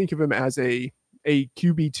 I would think of him as a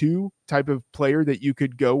QB2 type of player that you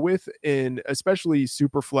could go with in especially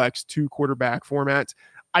super flex 2 quarterback formats.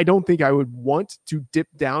 I don't think I would want to dip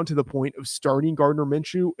down to the point of starting Gardner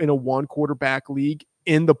Minshew in a 1 quarterback league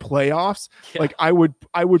in the playoffs. Yeah. Like I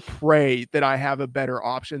would pray that I have a better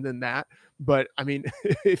option than that. But I mean,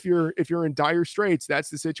 if you're in dire straits, that's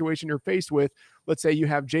the situation you're faced with. Let's say you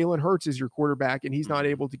have Jalen Hurts as your quarterback and he's not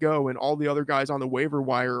able to go, and all the other guys on the waiver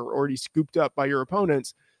wire are already scooped up by your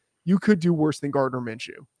opponents. You could do worse than Gardner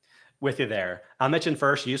Minshew. With you there. I'll mention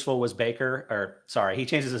first, Useful was Baker, or sorry, he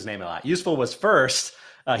changes his name a lot. Useful was first.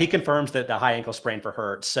 He confirms that the high ankle sprain for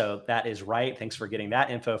Hurts. So that is right. Thanks for getting that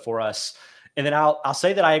info for us. And then I'll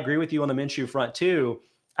say that I agree with you on the Minshew front too.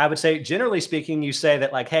 I would say, generally speaking, you say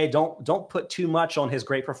that like, hey, don't put too much on his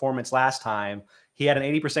great performance last time. He had an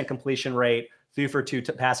 80% completion rate, threw for 2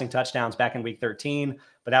 passing touchdowns back in week 13,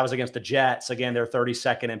 but that was against the Jets. Again, they're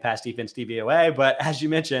 32nd in pass defense DVOA. But as you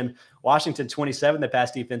mentioned, Washington 27th in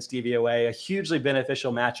pass defense DVOA, a hugely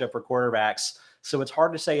beneficial matchup for quarterbacks. So it's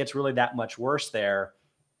hard to say it's really that much worse there.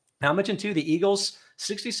 Now, I mentioned too, the Eagles,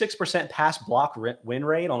 66% pass block win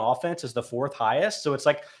rate on offense is the 4th highest. So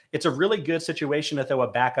it's a really good situation to throw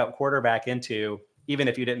a backup quarterback into, even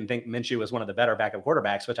if you didn't think Minshew was one of the better backup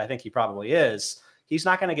quarterbacks, which I think he probably is. He's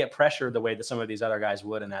not going to get pressured the way that some of these other guys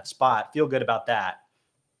would in that spot. Feel good about that.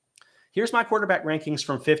 Here's my quarterback rankings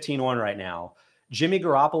from 15 on right now. Jimmy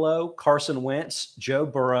Garoppolo, Carson Wentz, Joe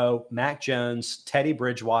Burrow, Mac Jones, Teddy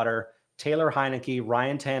Bridgewater, Taylor Heineke,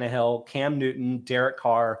 Ryan Tannehill, Cam Newton, Derek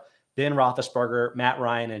Carr, Ben Roethlisberger, Matt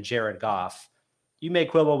Ryan, and Jared Goff. You may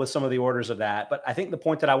quibble with some of the orders of that, but I think the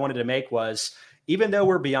point that I wanted to make was, even though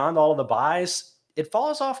we're beyond all of the buys, it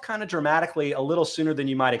falls off kind of dramatically a little sooner than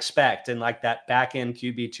you might expect in like that back end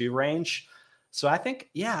QB2 range. So I think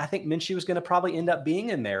Minshew is going to probably end up being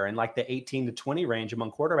in there in like the 18 to 20 range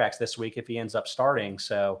among quarterbacks this week if he ends up starting.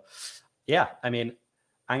 So yeah, I mean,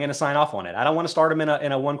 I'm going to sign off on it. I don't want to start him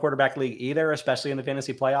in a 1 quarterback league either, especially in the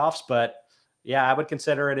fantasy playoffs, but yeah, I would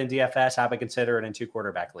consider it in DFS. I would consider it in 2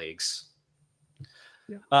 quarterback leagues.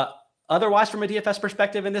 Yeah. Otherwise, from a DFS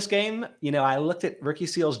perspective in this game, I looked at Ricky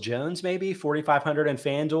Seals-Jones, maybe 4,500 in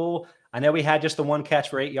FanDuel. I know we had just the 1 catch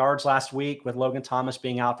for 8 yards last week with Logan Thomas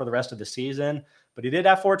being out for the rest of the season, but he did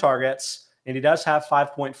have 4 targets, and he does have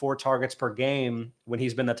 5.4 targets per game when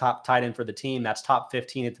he's been the top tight end for the team. That's top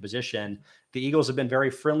 15 at the position. The Eagles have been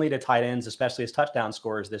very friendly to tight ends, especially as touchdown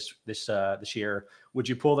scorers this year. Would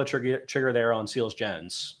you pull the trigger there on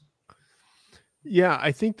Seals-Jones? Yeah,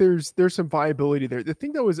 I think there's some viability there. The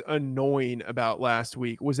thing that was annoying about last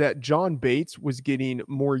week was that John Bates was getting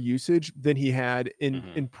more usage than he had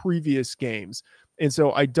in previous games. And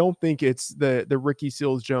so I don't think it's the Ricky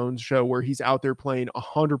Seals-Jones show where he's out there playing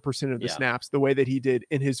 100% of the snaps the way that he did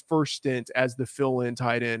in his first stint as the fill-in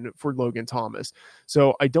tight end for Logan Thomas.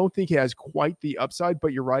 So I don't think he has quite the upside,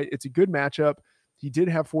 but you're right. It's a good matchup. He did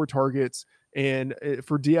have 4 targets, and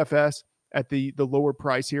for DFS, at the lower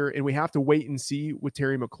price here, and we have to wait and see with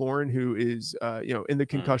Terry McLaurin, who is in the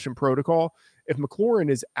concussion protocol. If McLaurin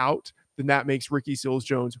is out, then that makes Ricky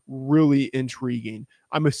Seals-Jones really intriguing.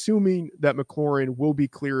 I'm assuming that McLaurin will be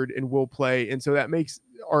cleared and will play, and so that makes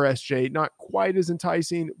RSJ not quite as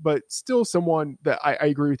enticing, but still someone that I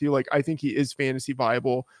agree with you. Like, I think he is fantasy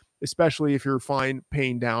viable, especially if you're fine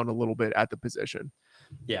paying down a little bit at the position.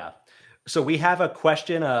 Yeah. So we have a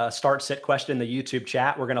question, a start-sit question in the YouTube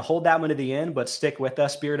chat. We're going to hold that one to the end, but stick with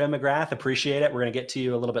us, Beardo McGrath. Appreciate it. We're going to get to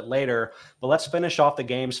you a little bit later, but let's finish off the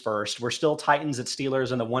games first. We're still Titans at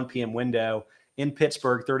Steelers in the 1 p.m. window in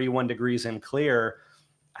Pittsburgh, 31 degrees and clear.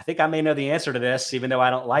 I think I may know the answer to this, even though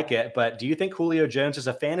I don't like it, but do you think Julio Jones is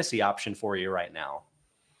a fantasy option for you right now?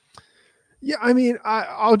 Yeah, I mean,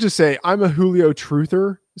 I'll just say I'm a Julio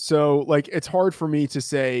truther, so like it's hard for me to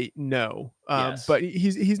say no. Yes. But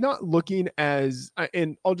he's not looking as,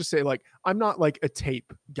 and I'll just say like I'm not like a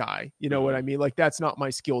tape guy. You know what I mean? Like that's not my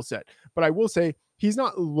skill set. But I will say he's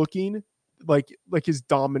not looking like his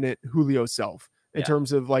dominant Julio self in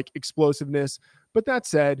terms of like explosiveness. But that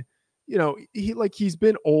said, he's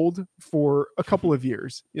been old for a couple of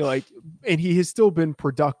years. And he has still been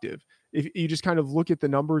productive. If you just kind of look at the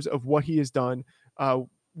numbers of what he has done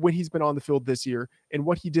when he's been on the field this year and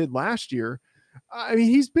what he did last year, I mean,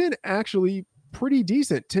 he's been actually pretty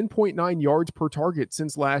decent, 10.9 yards per target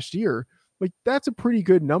since last year. Like that's a pretty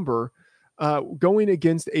good number going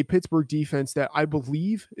against a Pittsburgh defense that I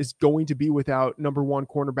believe is going to be without number 1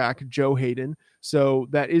 cornerback Joe Hayden. So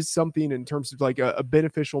that is something in terms of like a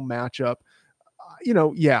beneficial matchup.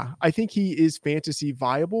 I think he is fantasy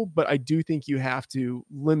viable, but I do think you have to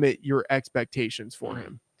limit your expectations for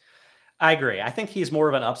him. I agree. I think he's more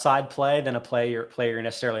of an upside play than a player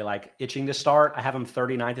necessarily like itching to start. I have him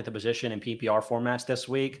 39th at the position in PPR formats this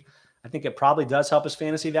week. I think it probably does help his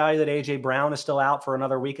fantasy value that AJ Brown is still out for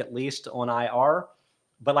another week at least on IR.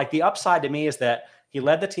 But like the upside to me is that he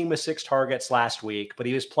led the team with 6 targets last week, but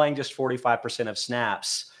he was playing just 45% of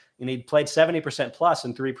snaps, and he'd played 70% plus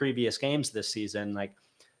in 3 previous games this season. Like,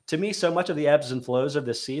 to me, so much of the ebbs and flows of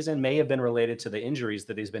this season may have been related to the injuries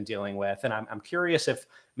that he's been dealing with. And I'm curious if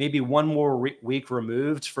maybe one more week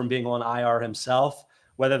removed from being on IR himself,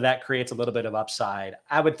 whether that creates a little bit of upside.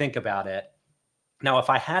 I would think about it. Now, if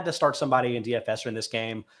I had to start somebody in DFS in this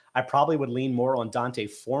game, I probably would lean more on D'Onta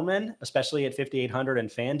Foreman, especially at 5,800 in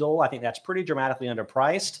FanDuel. I think that's pretty dramatically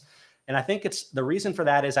underpriced. And I think it's the reason for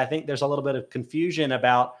that is I think there's a little bit of confusion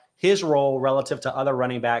about his role relative to other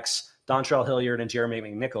running backs, Dontrell Hilliard and Jeremy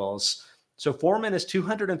McNichols. So Foreman is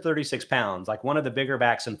 236 pounds, like one of the bigger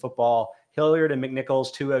backs in football. Hilliard and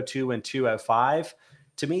McNichols, 202 and 205.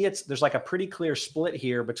 To me, there's like a pretty clear split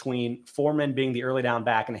here between Foreman being the early down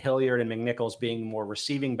back and Hilliard and McNichols being more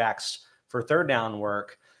receiving backs for third down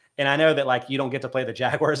work. And I know that like you don't get to play the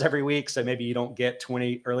Jaguars every week, so maybe you don't get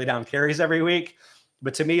 20 early down carries every week.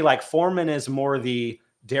 But to me, like Foreman is more the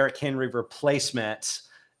Derrick Henry replacement.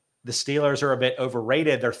 The Steelers are a bit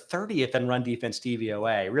overrated. They're 30th in run defense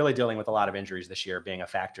DVOA, really dealing with a lot of injuries this year being a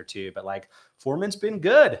factor too. But like Foreman's been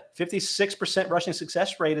good. 56% rushing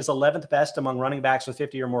success rate is 11th best among running backs with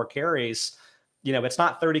 50 or more carries. You know, it's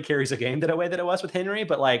not 30 carries a game that way that it was with Henry,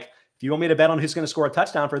 but like if you want me to bet on who's going to score a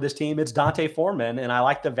touchdown for this team, it's D'Onta Foreman, and I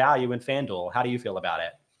like the value in FanDuel. How do you feel about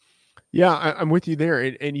it? Yeah, I'm with you there.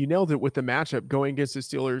 And you nailed it with the matchup going against the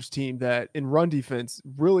Steelers team that in run defense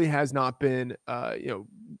really has not been,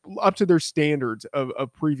 up to their standards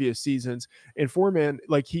of previous seasons. And Foreman,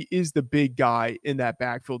 like he is the big guy in that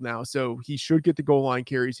backfield now. So he should get the goal line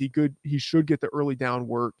carries. He should get the early down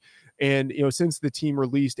work. And, since the team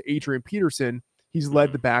released Adrian Peterson, he's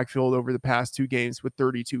led the backfield over the past 2 games with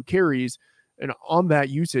 32 carries. And on that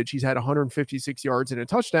usage, he's had 156 yards and a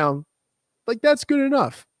touchdown. Like that's good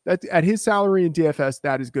enough. That at his salary in DFS,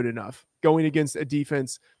 that is good enough. Going against a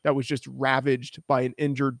defense that was just ravaged by an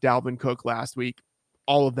injured Dalvin Cook last week,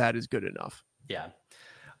 all of that is good enough. Yeah.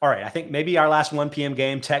 All right. I think maybe our last 1 p.m.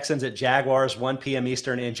 game, Texans at Jaguars, 1 p.m.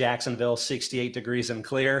 Eastern in Jacksonville, 68 degrees and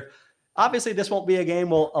clear. Obviously, this won't be a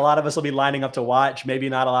game a lot of us will be lining up to watch. Maybe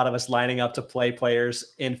not a lot of us lining up to play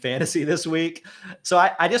players in fantasy this week. So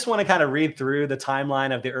I just want to kind of read through the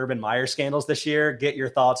timeline of the Urban Meyer scandals this year, get your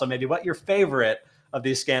thoughts on maybe what your favorite of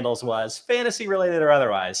these scandals was, fantasy related or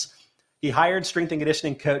otherwise. He hired strength and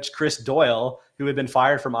conditioning coach Chris Doyle, who had been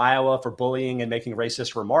fired from Iowa for bullying and making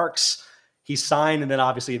racist remarks. He signed and then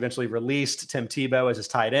obviously eventually released Tim Tebow as his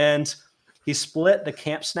tight end. He split the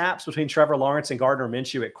camp snaps between Trevor Lawrence and Gardner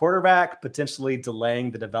Minshew at quarterback, potentially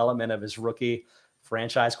delaying the development of his rookie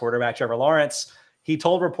franchise quarterback, Trevor Lawrence. He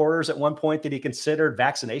told reporters at one point that he considered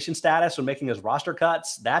vaccination status when making his roster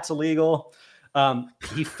cuts. That's illegal.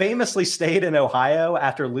 He famously stayed in Ohio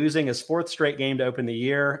after losing his 4th straight game to open the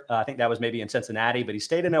year. I think that was maybe in Cincinnati, but he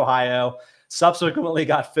stayed in Ohio, subsequently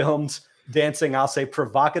got filmed dancing, I'll say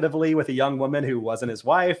provocatively, with a young woman who wasn't his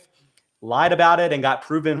wife, lied about it and got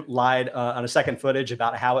proven lied on a second footage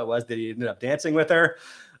about how it was that he ended up dancing with her.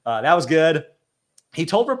 That was good. He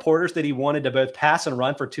told reporters that he wanted to both pass and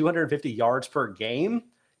run for 250 yards per game,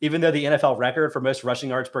 even though the NFL record for most rushing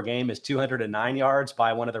yards per game is 209 yards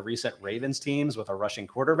by one of the recent Ravens teams with a rushing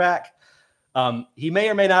quarterback. He may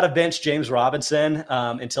or may not have benched James Robinson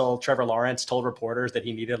until Trevor Lawrence told reporters that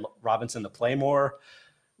he needed Robinson to play more.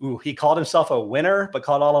 He called himself a winner, but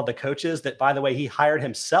called all of the coaches that, by the way, he hired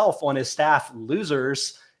himself on his staff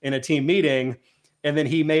losers in a team meeting. And then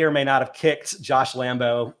he may or may not have kicked Josh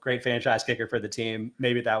Lambo, great franchise kicker for the team.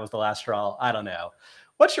 Maybe that was the last straw. I don't know.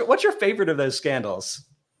 What's your favorite of those scandals?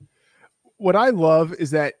 What I love is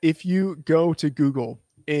that if you go to Google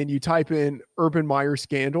and you type in Urban Meyer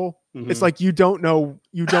scandal, it's like you don't know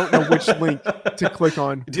which link to click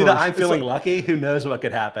on. I'm feeling lucky. Who knows what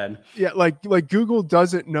could happen? Yeah, like Google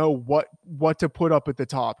doesn't know what to put up at the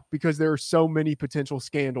top because there are so many potential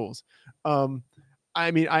scandals.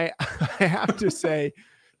 I mean, I have to say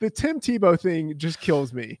the Tim Tebow thing just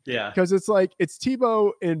kills me. Yeah, because it's like it's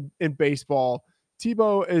Tebow in baseball.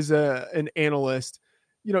 Tebow is an analyst.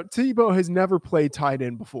 Tebow has never played tight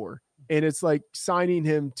end before. And it's like signing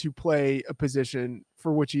him to play a position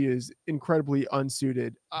for which he is incredibly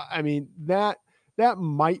unsuited. I mean, that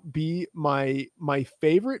might be my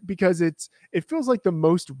favorite because it feels like the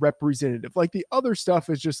most representative. Like the other stuff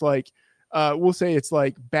is just like, we'll say it's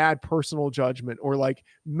like bad personal judgment or like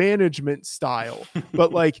management style.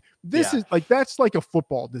 But like this is like, that's like a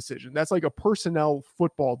football decision. That's like a personnel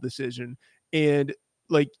football decision. And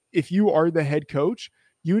like, if you are the head coach,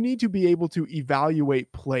 you need to be able to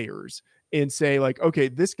evaluate players and say like, okay,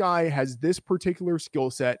 this guy has this particular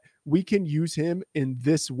skill set. We can use him in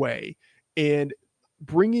this way. And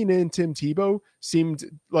bringing in Tim Tebow seemed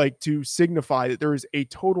like to signify that there is a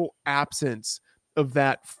total absence of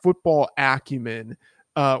that football acumen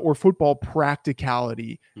or football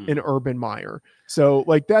practicality in Urban Meyer. So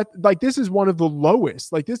like that, like this is one of the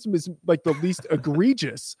lowest, like this is like the least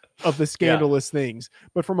egregious of the scandalous things.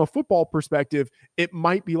 But from a football perspective, it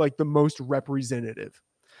might be like the most representative.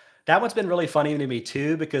 That one's been really funny to me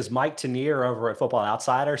too, because Mike Tanier over at Football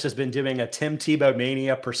Outsiders has been doing a Tim Tebow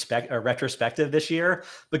mania retrospective this year,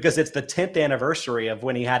 because it's the 10th anniversary of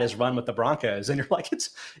when he had his run with the Broncos. And you're like,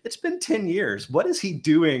 it's been 10 years. What is he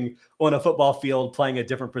doing on a football field playing a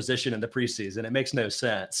different position in the preseason? It makes no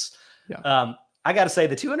sense. Yeah. I got to say,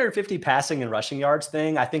 the 250 passing and rushing yards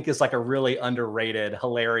thing, I think is like a really underrated,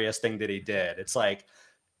 hilarious thing that he did. It's like,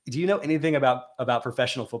 do you know anything about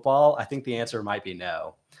professional football? I think the answer might be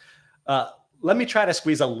no. Let me try to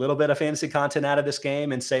squeeze a little bit of fantasy content out of this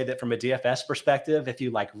game and say that from a DFS perspective, if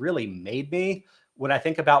you like really made me, when I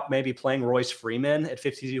think about maybe playing Royce Freeman at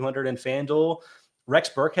 5,200 in FanDuel, Rex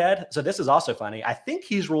Burkhead. So this is also funny. I think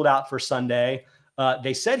he's ruled out for Sunday.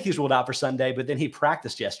 They said he's ruled out for Sunday, but then he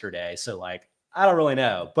practiced yesterday. So like, I don't really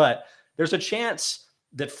know, but there's a chance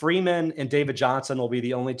that Freeman and David Johnson will be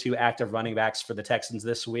the only two active running backs for the Texans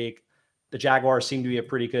this week. The Jaguars seem to be a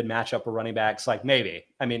pretty good matchup for running backs. Like maybe,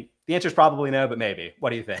 I mean, the answer is probably no, but maybe.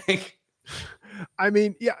 What do you think? I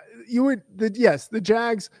mean, yeah, the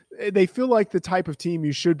Jags, they feel like the type of team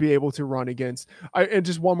you should be able to run against. And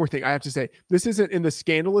just one more thing I have to say, this isn't in the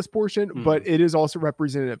scandalous portion, but it is also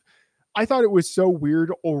representative. I thought it was so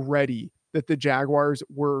weird already that the Jaguars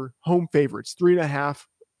were home favorites, 3.5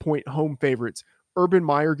 point home favorites. Urban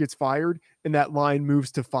Meyer gets fired and that line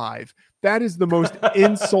moves to 5. That is the most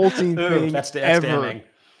insulting thing that's ever. Damning.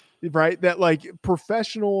 Right? That like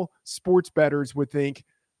professional sports bettors would think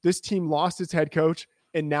this team lost its head coach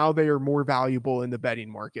and now they are more valuable in the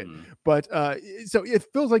betting market. But so it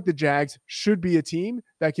feels like the Jags should be a team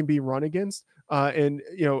that can be run against. And,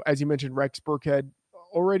 you know, as you mentioned, Rex Burkhead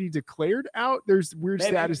already declared out. There's weird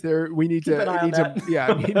status there. We need to keep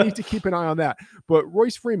an eye on that. But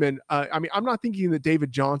Royce Freeman, I mean, I'm not thinking that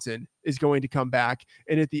David Johnson is going to come back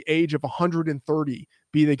and at the age of 130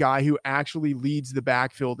 be the guy who actually leads the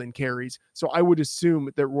backfield and carries. So I would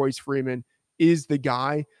assume that Royce Freeman is the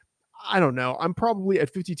guy. I don't know. I'm probably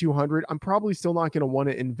at 5,200. I'm probably still not going to want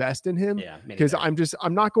to invest in him because I'm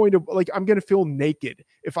not going to I'm going to feel naked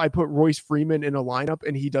if I put Royce Freeman in a lineup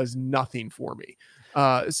and he does nothing for me.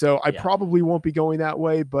 So I probably won't be going that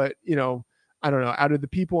way, but you know, I don't know. Out of the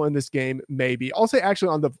people in this game, maybe I'll say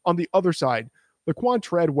actually on the other side, Laquan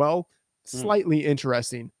Treadwell, slightly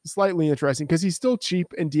interesting because he's still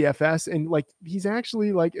cheap in DFS and like he's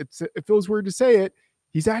actually like it feels weird to say it.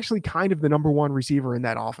 He's actually kind of the number one receiver in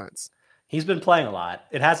that offense. He's been playing a lot.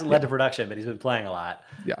 It hasn't led to production, but he's been playing a lot.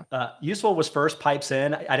 Yeah. Useful was first pipes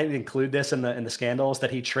in. I didn't include this in the scandals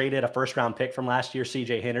that he traded a first round pick from last year,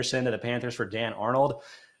 CJ Henderson, to the Panthers for Dan Arnold.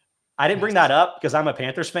 I didn't bring that up because I'm a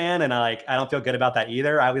Panthers fan and I don't feel good about that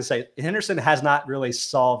either. I would say Henderson has not really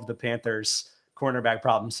solved the Panthers cornerback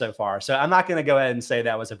problem so far. So I'm not going to go ahead and say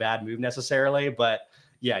that was a bad move necessarily, but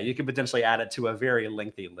yeah, you could potentially add it to a very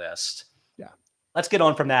lengthy list. Yeah. Let's get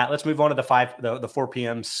on from that. Let's move on to the 4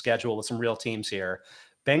 p.m. schedule with some real teams here.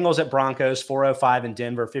 Bengals at Broncos, 4:05 in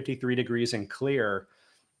Denver, 53 degrees and clear.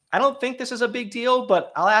 I don't think this is a big deal,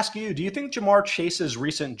 but I'll ask you, do you think Jamar Chase's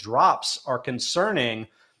recent drops are concerning?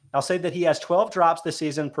 I'll say that he has 12 drops this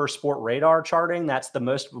season per Sport Radar charting. That's the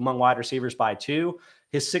most among wide receivers by 2.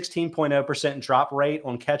 His 16.0% drop rate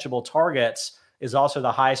on catchable targets is also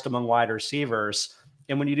the highest among wide receivers.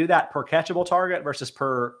 And when you do that per catchable target versus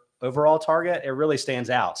per overall target, it really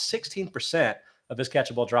stands out. 16% of his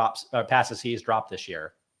catchable passes he's dropped this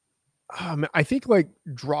year. I think like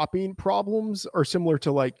dropping problems are similar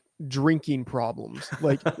to like drinking problems.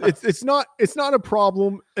 Like it's not a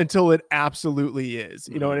problem until it absolutely is.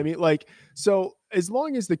 You know what I mean? Like, so as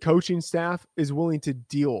long as the coaching staff is willing to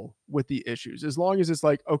deal with the issues, as long as it's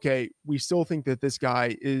like, okay, we still think that this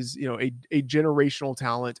guy is, you know, a generational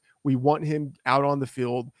talent. We want him out on the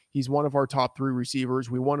field. He's one of our top 3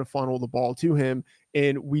 receivers. We want to funnel the ball to him.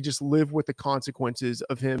 And we just live with the consequences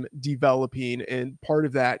of him developing. And part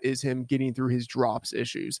of that is him getting through his drops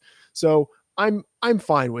issues. So I'm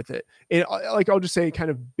fine with it. And like, I'll just say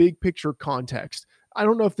kind of big picture context. I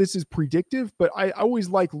don't know if this is predictive, but I always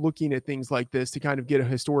like looking at things like this to kind of get a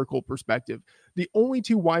historical perspective. The only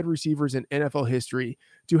two wide receivers in NFL history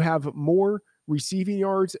to have more receiving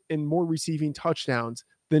yards and more receiving touchdowns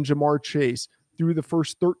than Ja'Marr Chase through the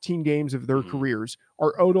first 13 games of their careers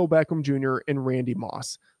are Odell Beckham Jr. and Randy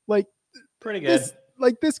Moss. Like, pretty good.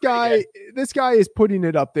 This guy is putting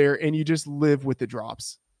it up there, and you just live with the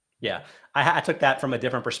drops. Yeah, I took that from a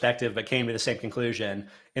different perspective, but came to the same conclusion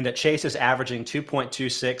in that Chase is averaging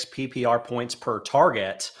 2.26 PPR points per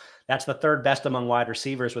target. That's the third best among wide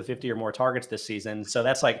receivers with 50 or more targets this season. So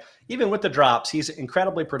that's like, even with the drops, he's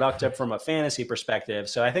incredibly productive from a fantasy perspective.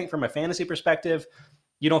 So I think from a fantasy perspective,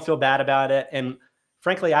 you don't feel bad about it. And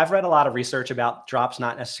frankly, I've read a lot of research about drops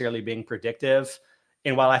not necessarily being predictive.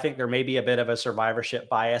 And while I think there may be a bit of a survivorship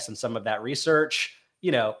bias in some of that research,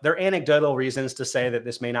 there are anecdotal reasons to say that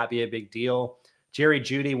this may not be a big deal. Jerry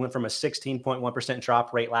Jeudy went from a 16.1%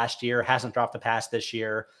 drop rate last year, hasn't dropped the pass this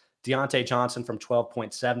year. Deontay Johnson from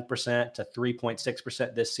 12.7% to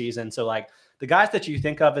 3.6% this season. So like the guys that you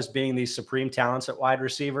think of as being these supreme talents at wide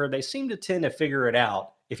receiver, they seem to tend to figure it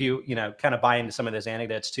out. If you kind of buy into some of those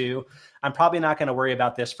anecdotes too. I'm probably not going to worry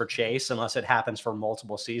about this for Chase unless it happens for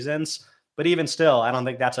multiple seasons. But even still, I don't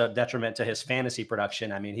think that's a detriment to his fantasy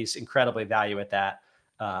production. I mean, he's incredibly valuable at that.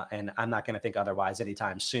 And I'm not going to think otherwise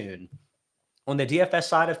anytime soon. On the DFS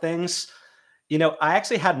side of things, I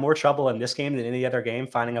actually had more trouble in this game than any other game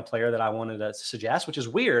finding a player that I wanted to suggest, which is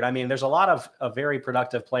weird. I mean, there's a lot of very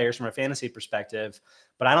productive players from a fantasy perspective,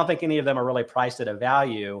 but I don't think any of them are really priced at a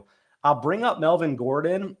value. I'll bring up Melvin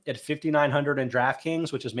Gordon at 5,900 in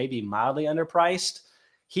DraftKings, which is maybe mildly underpriced.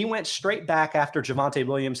 He went straight back after Javonte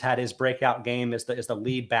Williams had his breakout game as the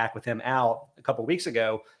lead back with him out a couple of weeks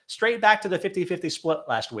ago, straight back to the 50-50 split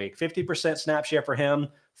last week. 50% snap share for him,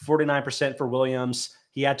 49% for Williams.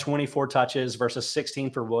 He had 24 touches versus 16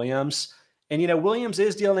 for Williams. And, Williams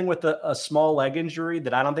is dealing with a small leg injury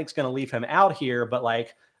that I don't think is going to leave him out here, but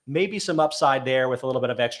like maybe some upside there with a little bit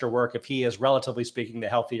of extra work if he is, relatively speaking, the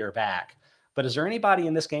healthier back. But is there anybody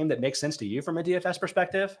in this game that makes sense to you from a DFS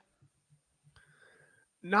perspective?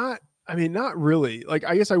 Not really. Like,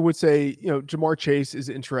 I guess I would say, Ja'Marr Chase is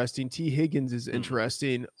interesting. T. Higgins is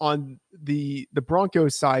interesting. On the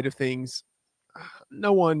Broncos side of things,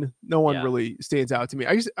 no one really stands out to me.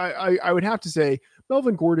 I would have to say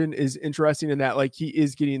Melvin Gordon is interesting in that, like, he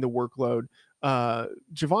is getting the workload.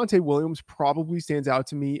 Javonte Williams probably stands out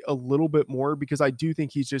to me a little bit more because I do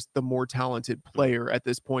think he's just the more talented player at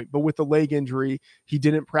this point. But with the leg injury, he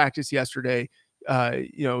didn't practice yesterday.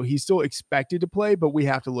 He's still expected to play, but we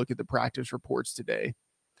have to look at the practice reports today.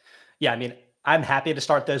 Yeah, I mean, I'm happy to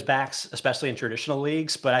start those backs, especially in traditional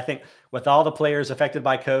leagues. But I think with all the players affected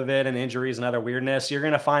by COVID and injuries and other weirdness, you're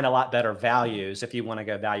going to find a lot better values if you want to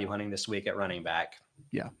go value hunting this week at running back.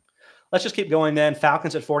 Yeah. Let's just keep going then.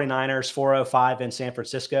 Falcons at 49ers, 405 in San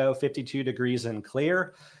Francisco, 52 degrees and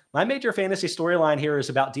clear. My major fantasy storyline here is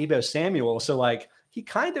about Deebo Samuel. So like he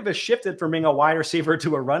kind of has shifted from being a wide receiver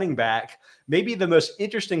to a running back. Maybe the most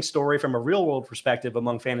interesting story from a real world perspective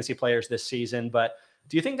among fantasy players this season. But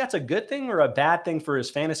do you think that's a good thing or a bad thing for his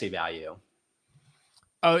fantasy value?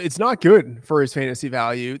 It's not good for his fantasy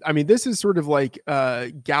value. I mean, this is sort of like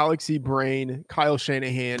galaxy brain Kyle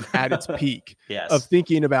Shanahan at its peak of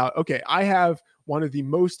thinking about, okay, I have one of the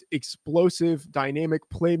most explosive, dynamic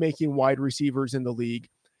playmaking wide receivers in the league.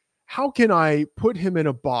 How can I put him in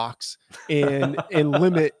a box and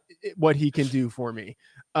limit what he can do for me?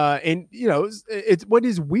 It's what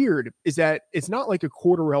is weird is that it's not like a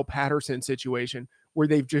Cordarrelle Patterson situation where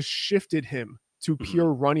they've just shifted him to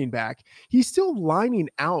pure running back. He's still lining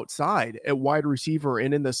outside at wide receiver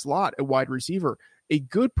and in the slot at wide receiver a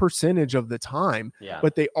good percentage of the time,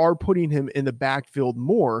 but they are putting him in the backfield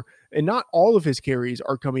more. And not all of his carries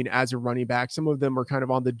are coming as a running back. Some of them are kind of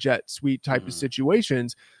on the jet sweep type of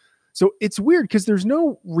situations. So it's weird because there's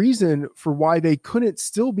no reason for why they couldn't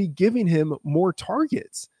still be giving him more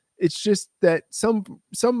targets. It's just that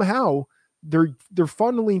somehow they're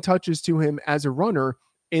funneling touches to him as a runner.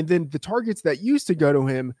 And then the targets that used to go to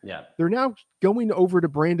him, they're now going over to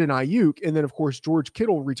Brandon Ayuk. And then, of course, George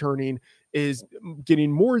Kittle returning is getting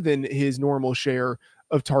more than his normal share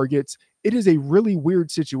of targets. It is a really weird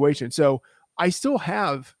situation. So I still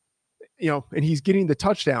have, and he's getting the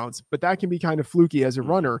touchdowns, but that can be kind of fluky as a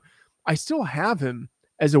runner. I still have him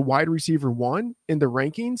as a wide receiver 1 in the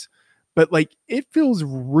rankings, but like it feels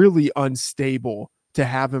really unstable to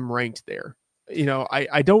have him ranked there.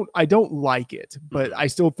 I don't like it, but I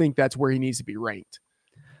still think that's where he needs to be ranked.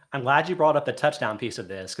 I'm glad you brought up the touchdown piece of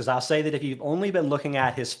this because I'll say that if you've only been looking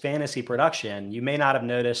at his fantasy production, you may not have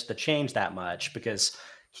noticed the change that much because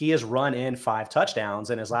he has run in 5 touchdowns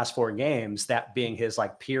in his last 4 games, that being his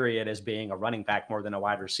like period as being a running back more than a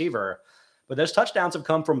wide receiver. But those touchdowns have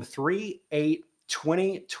come from 3, 8,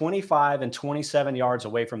 20, 25, and 27 yards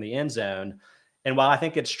away from the end zone. And while I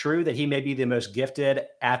think it's true that he may be the most gifted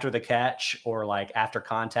after the catch or like after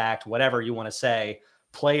contact, whatever you want to say,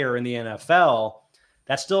 player in the NFL,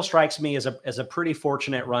 that still strikes me as a pretty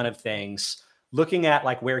fortunate run of things. Looking at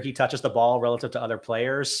like where he touches the ball relative to other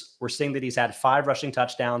players, we're seeing that he's had 5 rushing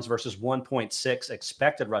touchdowns versus 1.6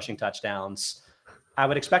 expected rushing touchdowns. I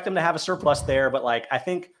would expect him to have a surplus there, but like I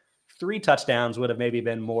think 3 touchdowns would have maybe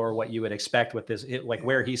been more what you would expect with this, like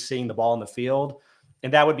where he's seeing the ball in the field.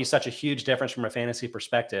 And that would be such a huge difference from a fantasy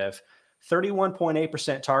perspective.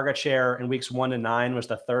 31.8% target share in weeks 1 to 9 was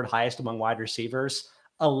the 3rd highest among wide receivers.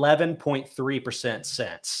 11.3%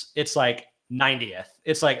 since. It's like 90th.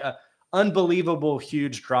 It's like a unbelievable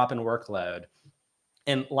huge drop in workload.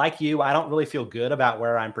 And like you, I don't really feel good about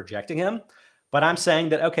where I'm projecting him, but I'm saying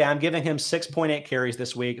that, okay, I'm giving him 6.8 carries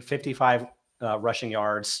this week, 55 rushing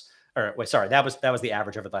yards. Or wait, sorry, that was the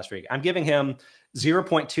average over the last week. I'm giving him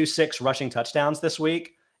 0.26 rushing touchdowns this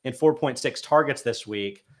week and 4.6 targets this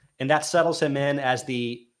week. And that settles him in as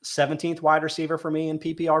the 17th wide receiver for me in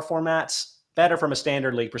PPR formats. Better from a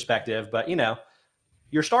standard league perspective, but you know,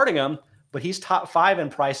 you're starting him, but he's top 5 in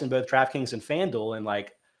price in both DraftKings and FanDuel. And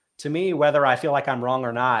like, to me, whether I feel like I'm wrong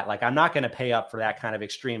or not, like I'm not going to pay up for that kind of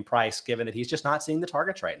extreme price, given that he's just not seeing the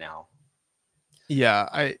targets right now.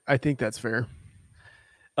 Yeah, I think that's fair.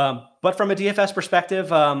 But from a DFS perspective,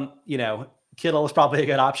 you know, Kittle is probably a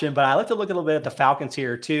good option, but I like to look a little bit at the Falcons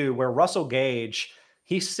here too, where Russell Gage,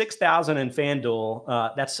 he's 6,000 in FanDuel.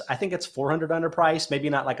 I think it's 400 underpriced, maybe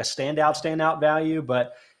not like a standout value,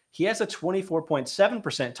 but he has a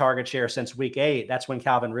 24.7% target share since week 8. That's when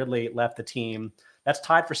Calvin Ridley left the team. That's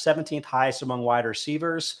tied for 17th highest among wide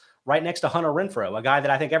receivers, right next to Hunter Renfrow, a guy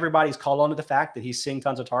that I think everybody's called on to the fact that he's seeing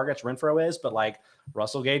tons of targets. Renfrow is, but like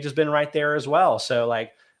Russell Gage has been right there as well. So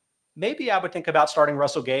like maybe I would think about starting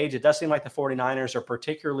Russell Gage. It does seem like the 49ers are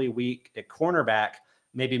particularly weak at cornerback,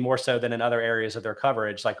 maybe more so than in other areas of their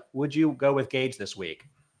coverage. Like, would you go with Gage this week?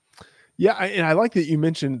 Yeah, and I like that you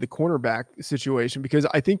mentioned the cornerback situation, because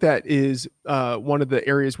I think that is one of the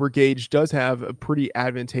areas where Gage does have a pretty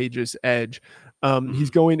advantageous edge.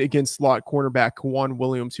 He's going against slot cornerback K'Waun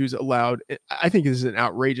Williams, who's allowed, I think this is an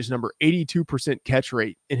outrageous number, 82% catch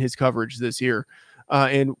rate in his coverage this year.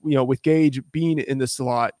 And, you know, with Gage being in the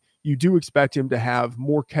slot, you do expect him to have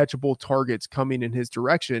more catchable targets coming in his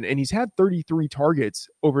direction. And he's had 33 targets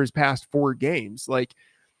over his past 4 games. Like,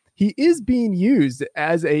 he is being used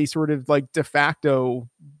as a sort of like de facto,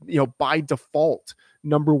 you know, by default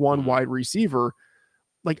number 1 wide receiver.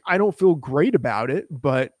 Like, I don't feel great about it,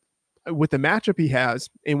 but with the matchup he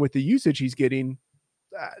has and with the usage he's getting,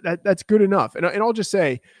 that's good enough. And I'll just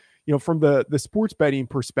say, you know, from the sports betting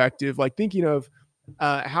perspective, like thinking of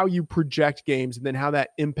how you project games and then how that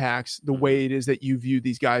impacts the way it is that you view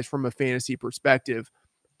these guys from a fantasy perspective.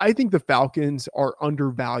 I think the Falcons are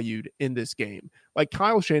undervalued in this game. Like,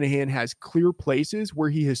 Kyle Shanahan has clear places where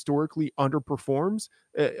he historically underperforms,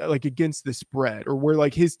 like against the spread, or where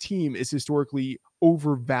like his team is historically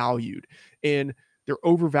overvalued, and they're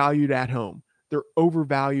overvalued at home. They're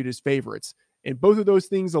overvalued as favorites. And both of those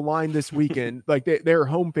things align this weekend. Like, they're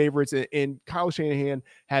home favorites, and Kyle Shanahan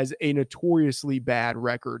has a notoriously bad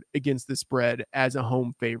record against the spread as a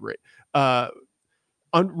home favorite.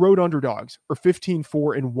 Road underdogs are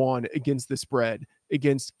 15-4-1 against the spread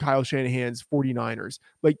against Kyle Shanahan's 49ers.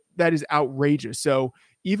 Like, that is outrageous. So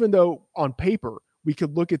even though on paper we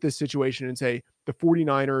could look at this situation and say the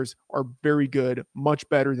 49ers are very good, much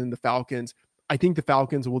better than the Falcons, I think the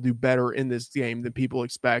Falcons will do better in this game than people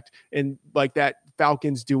expect. And like, that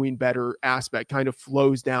Falcons doing better aspect kind of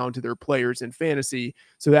flows down to their players in fantasy.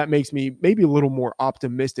 So that makes me maybe a little more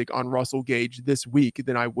optimistic on Russell Gage this week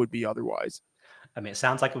than I would be otherwise. I mean, it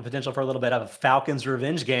sounds like a potential for a little bit of a Falcons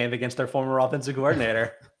revenge game against their former offensive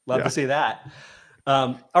coordinator. Love to see that.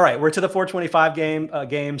 All right, we're to the 425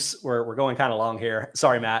 games. We're going kind of long here.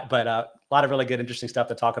 Sorry, Matt, but a lot of really good, interesting stuff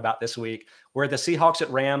to talk about this week. We're the Seahawks at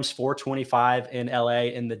Rams, 425 in LA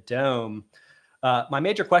in the Dome. My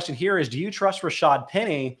major question here is, do you trust Rashad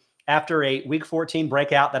Penny after a Week 14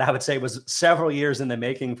 breakout that I would say was several years in the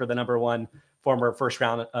making for the number 1 former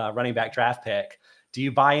first-round running back draft pick? Do you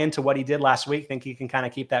buy into what he did last week? Think he can kind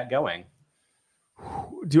of keep that going?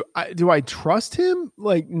 Do I trust him?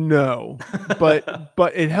 Like, no, but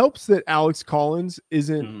it helps that Alex Collins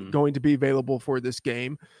isn't going to be available for this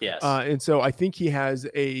game. Yes. And so I think he has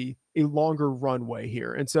a longer runway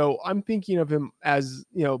here. And so I'm thinking of him as,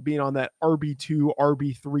 you know, being on that RB2,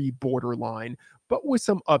 RB3 borderline, but with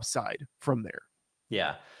some upside from there.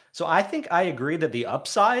 Yeah. So I think I agree that the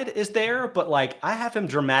upside is there, but like I have him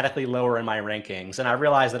dramatically lower in my rankings. And I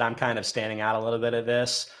realize that I'm kind of standing out a little bit of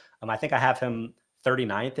this. I think I have him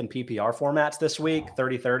 39th in PPR formats this week,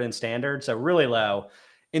 33rd in standard. So really low.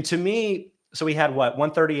 And to me, so we had what,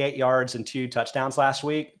 138 yards and 2 touchdowns last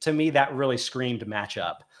week. To me, that really screamed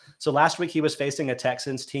matchup. So last week he was facing a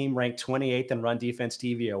Texans team ranked 28th in run defense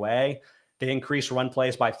DVOA. They increased run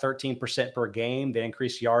plays by 13% per game. They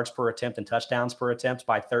increased yards per attempt and touchdowns per attempt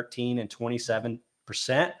by 13 and 27%.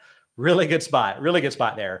 Really good spot. Really good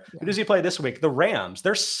spot there. Yeah. Who does he play this week? The Rams.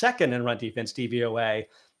 They're second in run defense DVOA,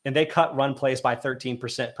 and they cut run plays by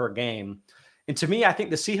 13% per game. And to me, I think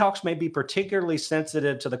the Seahawks may be particularly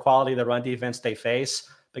sensitive to the quality of the run defense they face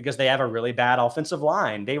because they have a really bad offensive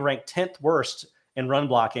line. They rank 10th worst in run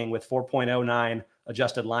blocking with 4.09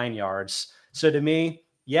 adjusted line yards. So to me,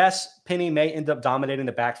 yes, Penny may end up dominating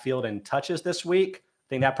the backfield in touches this week. I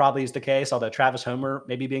think that probably is the case, although Travis Homer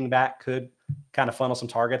maybe being back could kind of funnel some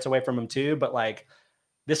targets away from him too. But like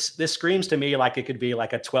this screams to me like it could be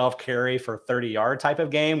like a 12 carry for 30-yard type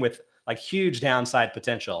of game with like huge downside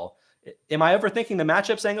potential. Am I overthinking the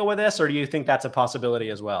matchups angle with this, or do you think that's a possibility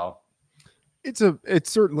as well? It's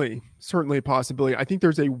certainly a possibility. I think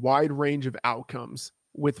there's a wide range of outcomes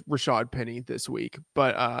with Rashad Penny this week,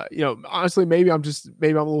 but honestly, maybe I'm a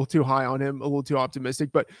little too high on him, a little too optimistic.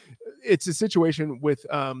 But it's a situation with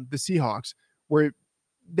the Seahawks where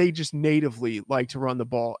they just natively like to run the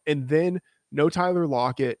ball, and then no Tyler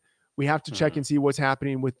Lockett. We have to check and see what's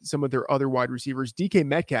happening with some of their other wide receivers. DK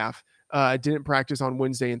Metcalf didn't practice on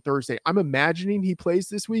Wednesday and Thursday. I'm imagining he plays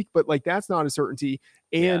this week, but like that's not a certainty.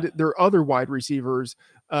 And their other wide receivers,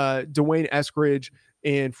 Dwayne Eskridge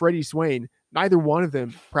and Freddie Swain, neither one of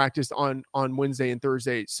them practiced on Wednesday and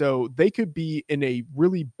Thursday. So they could be in a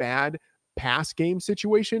really bad pass game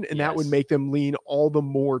situation, and that would make them lean all the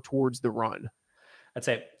more towards the run. I'd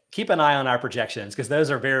say keep an eye on our projections because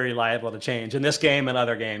those are very liable to change in this game and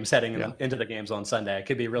other games heading into the games on Sunday. It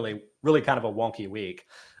could be really, really kind of a wonky week.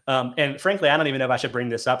 And frankly, I don't even know if I should bring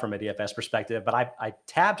this up from a DFS perspective, but I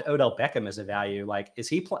tabbed Odell Beckham as a value. Like, is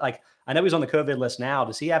he I know he's on the COVID list now.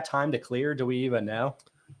 Does he have time to clear? Do we even know?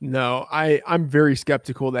 No, I'm very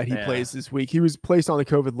skeptical that he plays this week. He was placed on the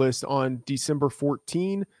COVID list on December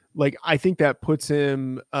 14. Like, I think that puts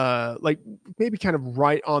him like maybe kind of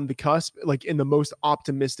right on the cusp, like in the most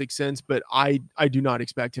optimistic sense, but I do not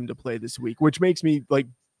expect him to play this week, which makes me like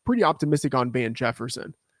pretty optimistic on Van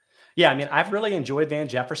Jefferson. Yeah, I mean, I've really enjoyed Van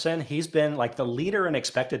Jefferson. He's been like the leader in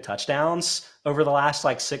expected touchdowns over the last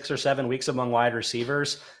like 6 or 7 weeks among wide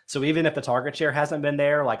receivers. So even if the target share hasn't been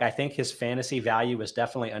there, like I think his fantasy value is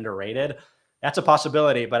definitely underrated. That's a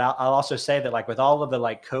possibility, but I'll also say that like with all of the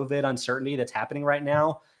like COVID uncertainty that's happening right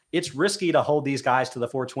now, it's risky to hold these guys to the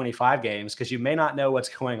 425 games because you may not know what's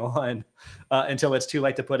going on until it's too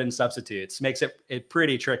late to put in substitutes. Makes it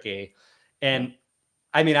pretty tricky. And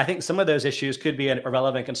I mean, I think some of those issues could be a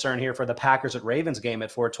relevant concern here for the Packers at Ravens game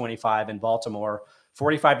at 425 in Baltimore.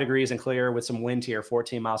 45 degrees and clear with some wind here,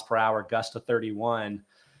 14 miles per hour, gust to 31.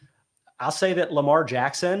 I'll say that Lamar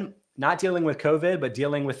Jackson, not dealing with COVID, but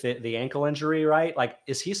dealing with the ankle injury, right? Like,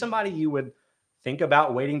 is he somebody you would think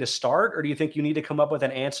about waiting to start? Or do you think you need to come up with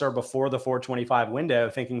an answer before the 425 window,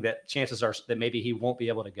 thinking that chances are that maybe he won't be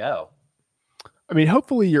able to go? I mean,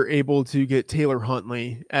 hopefully you're able to get Taylor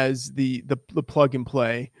Huntley as the plug and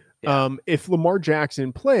play. Yeah. If Lamar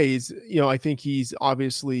Jackson plays, I think he's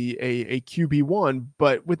obviously a QB1,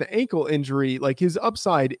 but with the ankle injury, like his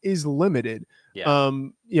upside is limited. Yeah.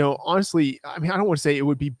 Honestly, I mean, I don't want to say it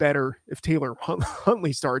would be better if Taylor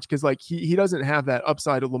Huntley starts because like he doesn't have that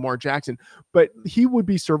upside of Lamar Jackson, but he would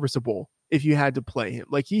be serviceable if you had to play him.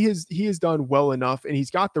 Like he has done well enough, and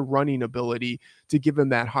he's got the running ability to give him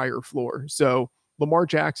that higher floor. So Lamar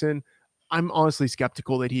Jackson, I'm honestly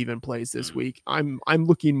skeptical that he even plays this week. I'm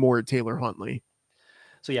looking more at Taylor Huntley.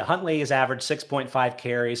 So yeah, Huntley has averaged 6.5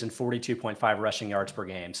 carries and 42.5 rushing yards per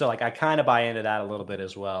game. So like I kind of buy into that a little bit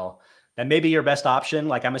as well. That may be your best option.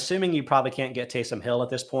 Like I'm assuming you probably can't get Taysom Hill at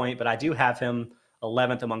this point, but I do have him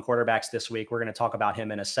 11th among quarterbacks this week. We're going to talk about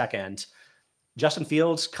him in a second. Justin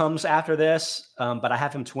Fields comes after this, but I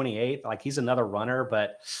have him 28th. Like he's another runner,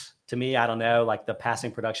 but to me, I don't know, like the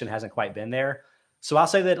passing production hasn't quite been there. So I'll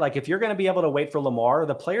say that like if you're going to be able to wait for Lamar,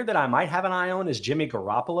 the player that I might have an eye on is Jimmy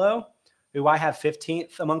Garoppolo, who I have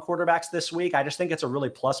 15th among quarterbacks this week. I just think it's a really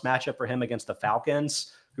plus matchup for him against the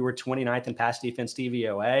Falcons, who were 29th in pass defense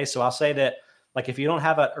DVOA. So I'll say that like if you don't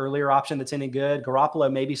have an earlier option that's any good,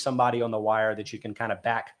 Garoppolo may be somebody on the wire that you can kind of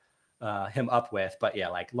back him up with. But yeah,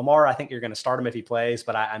 like Lamar, I think you're going to start him if he plays,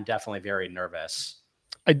 but I'm definitely very nervous.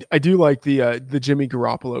 I do like the Jimmy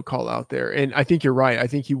Garoppolo call out there, and I think you're right. I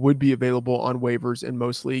think he would be available on waivers in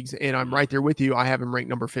most leagues, and I'm right there with you. I have him ranked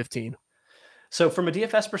number 15. So from a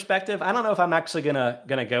DFS perspective, I don't know if I'm actually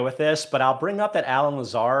gonna go with this, but I'll bring up that Allen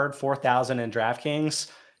Lazard 4,000 in DraftKings.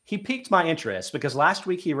 He piqued my interest because last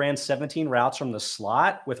week he ran 17 routes from the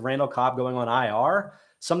slot with Randall Cobb going on IR,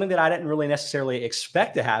 something that I didn't really necessarily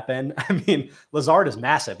expect to happen. I mean, Lazard is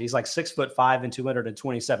massive. He's like 6'5" and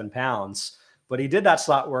 227 pounds, but he did that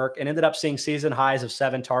slot work and ended up seeing season highs of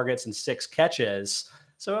 7 targets and 6 catches.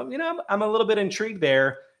 So, I'm a little bit intrigued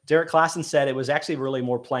there. Derek Klassen said it was actually really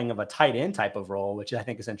more playing of a tight end type of role, which I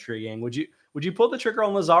think is intriguing. Would you pull the trigger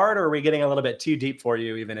on Lazard, or are we getting a little bit too deep for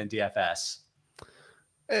you even in DFS?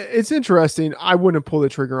 It's interesting. I wouldn't pull the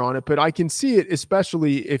trigger on it, but I can see it,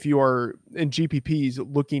 especially if you are in GPPs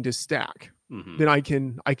looking to stack. Mm-hmm. Then I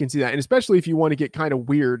can see that, and especially if you want to get kind of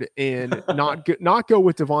weird and not go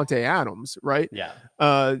with Davante Adams, right? Yeah.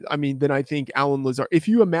 I mean, then I think Allen Lazard. If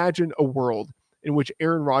you imagine a world in which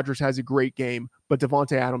Aaron Rodgers has a great game, but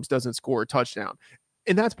Davante Adams doesn't score a touchdown.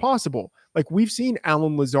 And that's possible. Like we've seen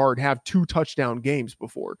Allen Lazard have 2 touchdown games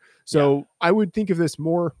before. So yeah. I would think of this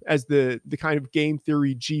more as the kind of game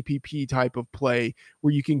theory GPP type of play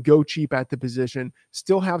where you can go cheap at the position,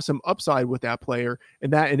 still have some upside with that player.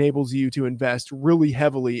 And that enables you to invest really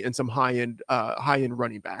heavily in some high-end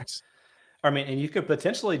running backs. I mean, and you could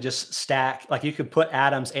potentially just stack, like you could put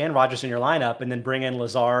Adams and Rodgers in your lineup and then bring in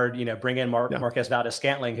Lazard, bring in Marquez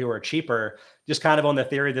Valdes-Scantling, who are cheaper, just kind of on the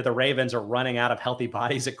theory that the Ravens are running out of healthy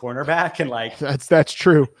bodies at cornerback. And like, that's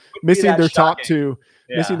true. Missing their top two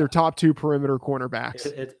perimeter cornerbacks.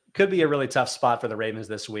 It could be a really tough spot for the Ravens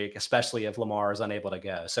this week, especially if Lamar is unable to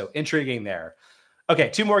go. So intriguing there. Okay,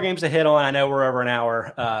 2 more games to hit on. I know we're over an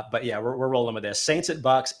hour, but yeah, we're rolling with this. Saints at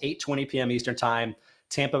Bucks, 8:20 p.m. Eastern time.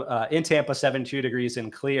 In Tampa, 72 degrees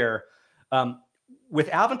and clear. With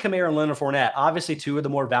Alvin Kamara and Leonard Fournette, obviously 2 of the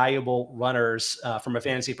more valuable runners from a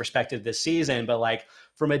fantasy perspective this season. But like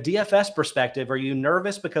from a DFS perspective, are you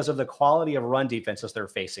nervous because of the quality of run defenses they're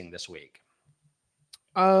facing this week?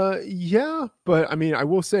 Yeah, but I mean, I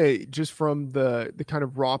will say just from the kind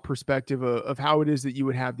of raw perspective of how it is that you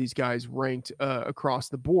would have these guys ranked across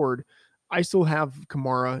the board, I still have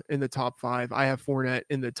Kamara in the top 5. I have Fournette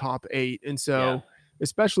in the top 8. And so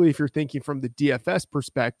especially if you're thinking from the DFS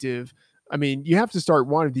perspective, I mean, you have to start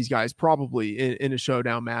one of these guys probably in a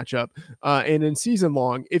showdown matchup. And in season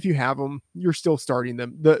long, if you have them, you're still starting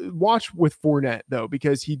them. Watch with Fournette, though,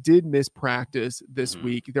 because he did miss practice this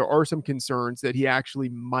week. There are some concerns that he actually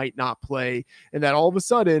might not play and that all of a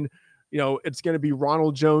sudden, it's going to be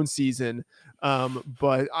Ronald Jones season.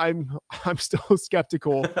 But I'm still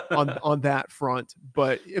skeptical on that front.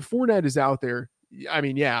 But if Fournette is out there, I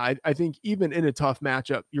mean, yeah, I think even in a tough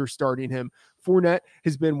matchup, you're starting him. Fournette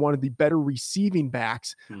has been one of the better receiving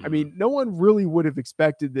backs. I mean, no one really would have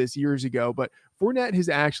expected this years ago, but Fournette has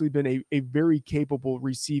actually been a very capable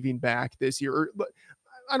receiving back this year.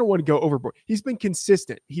 I don't want to go overboard. He's been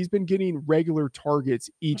consistent. He's been getting regular targets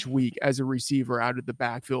each week as a receiver out of the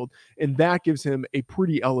backfield, and that gives him a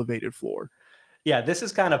pretty elevated floor. Yeah, this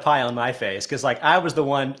is kind of pie on my face because like I was the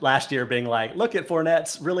one last year being like, look at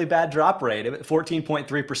Fournette's really bad drop rate,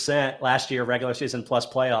 14.3% last year, regular season plus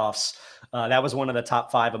playoffs. That was one of the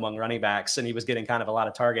top 5 among running backs, and he was getting kind of a lot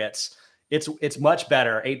of targets. It's much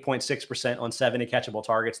better, 8.6% on 70 catchable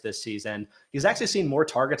targets this season. He's actually seen more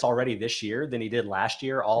targets already this year than he did last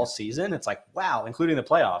year all season. It's like, wow, including the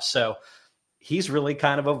playoffs. So he's really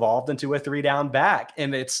kind of evolved into a 3-down back,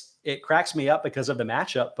 and it cracks me up because of the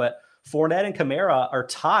matchup, but Fournette and Kamara are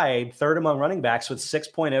tied 3rd among running backs with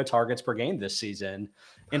 6.0 targets per game this season.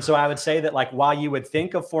 And so I would say that like, while you would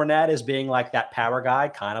think of Fournette as being like that power guy,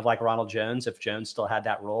 kind of like Ronald Jones, if Jones still had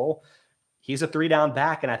that role, he's a 3-down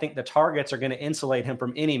back. And I think the targets are going to insulate him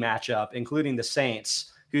from any matchup, including the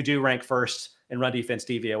Saints, who do rank 1st in run defense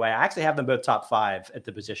DVOA. I actually have them both top 5 at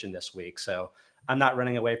the position this week. So I'm not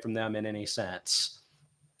running away from them in any sense.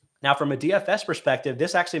 Now, from a DFS perspective,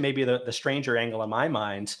 this actually may be the stranger angle in my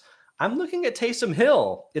mind. I'm looking at Taysom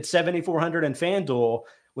Hill at 7,400 in FanDuel,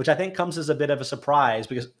 which I think comes as a bit of a surprise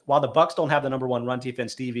because while the Bucs don't have the number 1 run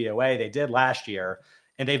defense DVOA, they did last year,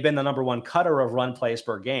 and they've been the number 1 cutter of run plays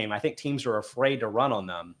per game. I think teams are afraid to run on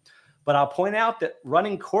them. But I'll point out that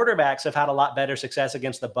running quarterbacks have had a lot better success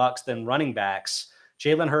against the Bucs than running backs.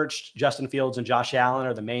 Jalen Hurts, Justin Fields, and Josh Allen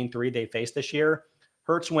are the main 3 they faced this year.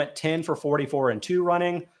 Hurts went 10 for 44 and 2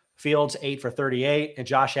 running. Fields 8 for 38, and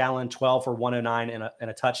Josh Allen 12 for 109 and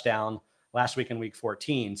a touchdown last week in week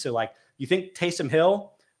 14. So like, you think Taysom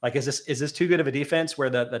Hill, like, is this too good of a defense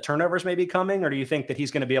where the turnovers may be coming, or do you think that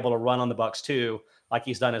he's going to be able to run on the Bucs too, like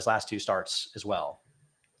he's done his last 2 starts as well?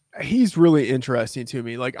 He's really interesting to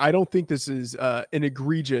me. Like, I don't think this is an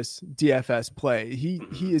egregious DFS play.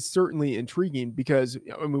 He is certainly intriguing because,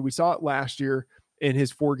 I mean, we saw it last year in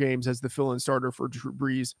his 4 games as the fill-in starter for Drew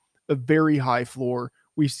Brees, a very high floor.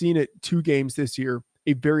 We've seen it 2 games this year,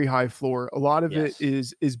 a very high floor. A lot of it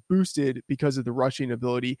is boosted because of the rushing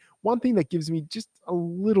ability. One thing that gives me just a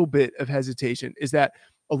little bit of hesitation is that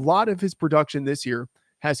a lot of his production this year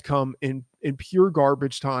has come in pure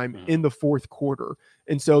garbage time in the fourth quarter.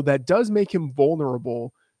 And so that does make him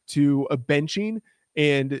vulnerable to a benching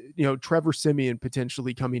and, Trevor Siemian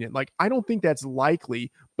potentially coming in. Like, I don't think that's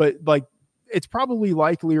likely, but like, it's probably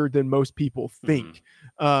likelier than most people think.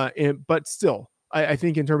 But still, I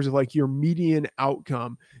think in terms of like your median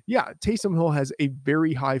outcome, Taysom Hill has a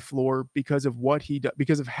very high floor because of what he does,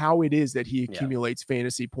 because of how it is that he accumulates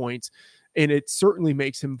fantasy points. And it certainly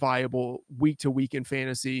makes him viable week to week in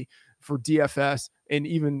fantasy for DFS and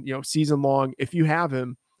even, season long. If you have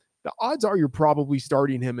him, the odds are you're probably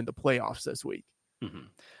starting him in the playoffs this week.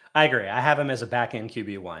 I agree. I have him as a back end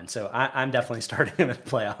QB1. So I'm definitely starting him in the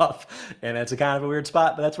playoff. And it's a kind of a weird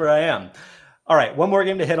spot, but that's where I am. All right. One more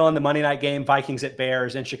game to hit on, the Monday night game, Vikings at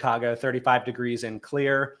Bears in Chicago, 35 degrees and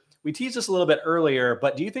clear. We teased this a little bit earlier,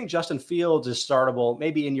 but do you think Justin Fields is startable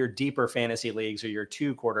maybe in your deeper fantasy leagues or your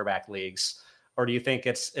 2 quarterback leagues? Or do you think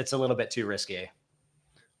it's a little bit too risky?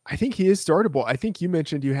 I think he is startable. I think you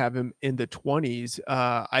mentioned you have him in the 20s.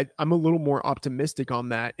 I'm a little more optimistic on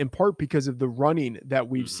that, in part because of the running that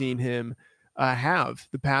we've seen him have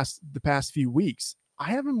the past few weeks.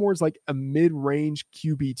 I have him more as like a mid-range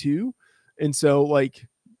QB2. And so like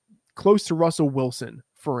close to Russell Wilson,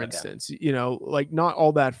 for instance, like not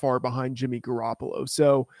all that far behind Jimmy Garoppolo.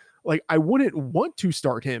 So like, I wouldn't want to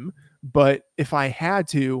start him, but if I had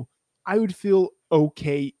to, I would feel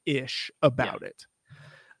okay-ish about it.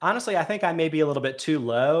 Honestly, I think I may be a little bit too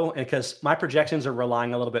low because my projections are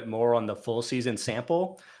relying a little bit more on the full season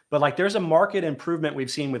sample. But like, there's a market improvement we've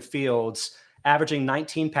seen with Fields averaging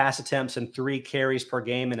 19 pass attempts and 3 carries per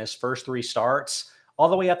game in his first 3 starts, all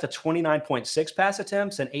the way up to 29.6 pass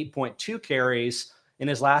attempts and 8.2 carries in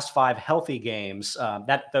his last 5 healthy games.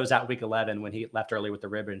 That was out week 11 when he left early with the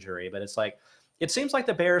rib injury. But it's like, it seems like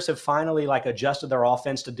the Bears have finally like adjusted their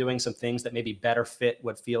offense to doing some things that maybe better fit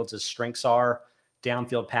what Fields' strengths are.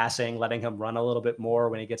 Downfield passing, letting him run a little bit more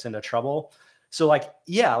when he gets into trouble. So like,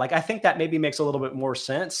 I think that maybe makes a little bit more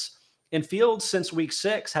sense. And Fields since week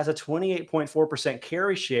 6 has a 28.4%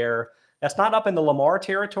 carry share. That's not up in the Lamar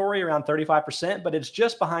territory around 35%, but it's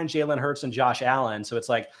just behind Jalen Hurts and Josh Allen. So it's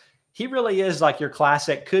like, he really is like your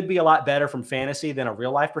classic, could be a lot better from fantasy than a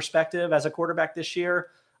real life perspective as a quarterback this year.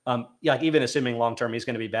 Like even assuming long-term, he's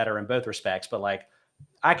going to be better in both respects, but like,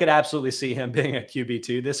 I could absolutely see him being a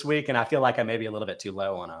QB2 this week, and I feel like I may be a little bit too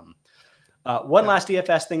low on him. One last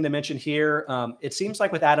DFS thing to mention here. It seems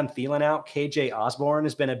like with Adam Thielen out, KJ Osborne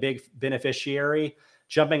has been a big beneficiary,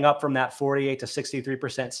 jumping up from that 48 to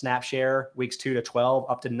 63% snap share weeks 2 to 12,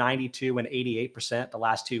 up to 92 and 88% the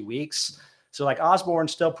last 2 weeks. So like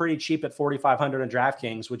Osborne's still pretty cheap at 4,500 in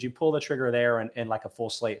DraftKings. Would you pull the trigger there and like a full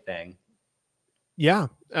slate thing? Yeah.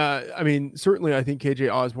 I mean, certainly I think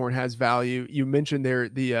KJ Osborne has value. You mentioned there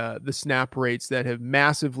the snap rates that have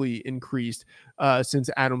massively increased since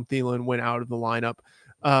Adam Thielen went out of the lineup.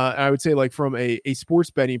 I would say like from a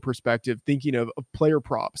sports betting perspective, thinking of player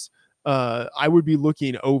props, I would be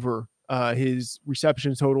looking over his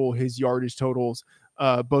reception total, his yardage totals.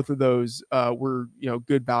 Both of those were,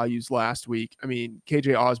 good values last week. I mean,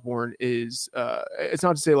 KJ Osborne is, it's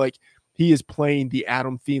not to say like he is playing the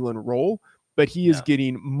Adam Thielen role, but he is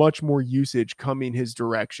getting much more usage coming his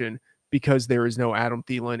direction because there is no Adam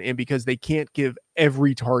Thielen and because they can't give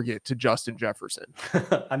every target to Justin Jefferson.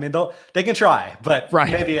 I mean, they can try, but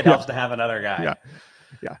maybe it helps to have another guy.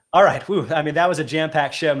 Yeah. All right. Whew. I mean, that was a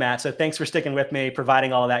jam-packed show, Matt. So thanks for sticking with me,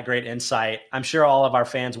 providing all of that great insight. I'm sure all of our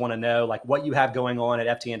fans want to know like what you have going on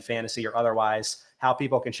at FTN Fantasy or otherwise, how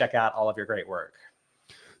people can check out all of your great work.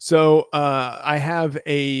 So I have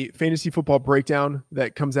a fantasy football breakdown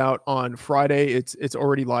that comes out on Friday. It's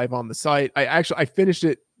already live on the site. I finished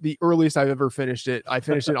it the earliest I've ever finished it. I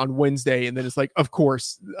finished it on Wednesday, and then it's like, of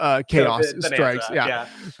course, chaos strikes. Yeah.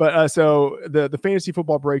 But so the fantasy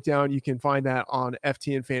football breakdown, you can find that on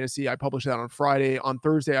FTN Fantasy. I published that on Friday. On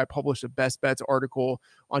Thursday, I published a best bets article.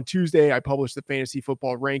 On Tuesday, I published the fantasy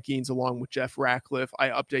football rankings along with Jeff Ratcliffe. I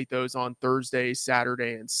update those on Thursday,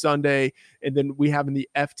 Saturday, and Sunday. And then we have in the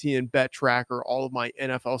FTN Bet Tracker all of my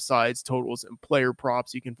NFL sides, totals, and player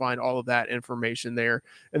props. You can find all of that information there.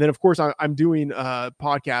 And then, of course, I'm doing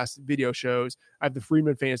podcast podcast video shows. I have the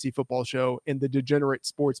Freedman Fantasy Football Show and the Degenerate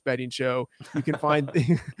Sports Betting Show. You can find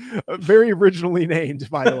very originally named,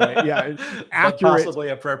 by the way. Yeah. Accurate, possibly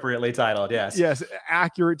appropriately titled. Yes. Yes.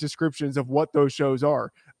 Accurate descriptions of what those shows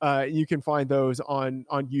are. You can find those on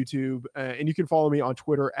YouTube, and you can follow me on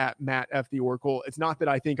Twitter at Matt F. the Oracle. It's not that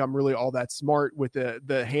I think I'm really all that smart with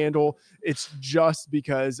the handle. It's just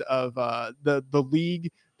because of the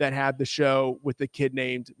league that had the show with the kid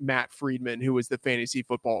named Matt Freedman, who was the fantasy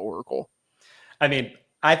football oracle. I mean,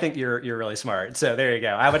 I think you're really smart. So there you go.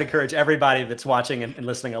 I would encourage everybody that's watching and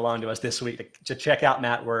listening along to us this week to check out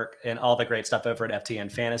Matt's work and all the great stuff over at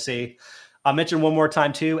FTN Fantasy. I'll mention one more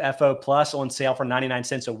time too, FO Plus on sale for 99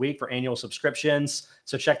 cents a week for annual subscriptions.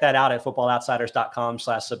 So check that out at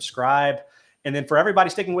footballoutsiders.com/subscribe. And then for everybody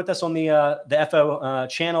sticking with us on the FO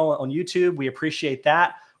channel on YouTube, we appreciate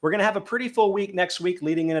that. We're going to have a pretty full week next week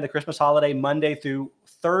leading into the Christmas holiday, Monday through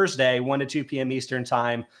Thursday, 1 to 2 p.m. Eastern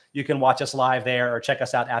time. You can watch us live there or check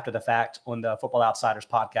us out after the fact on the Football Outsiders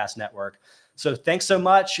Podcast Network. So thanks so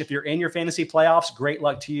much. If you're in your fantasy playoffs, great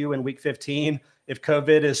luck to you in week 15. If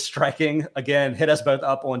COVID is striking, again, hit us both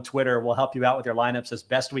up on Twitter. We'll help you out with your lineups as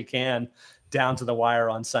best we can down to the wire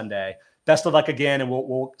on Sunday. Best of luck again, and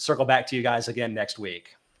we'll circle back to you guys again next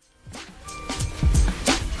week.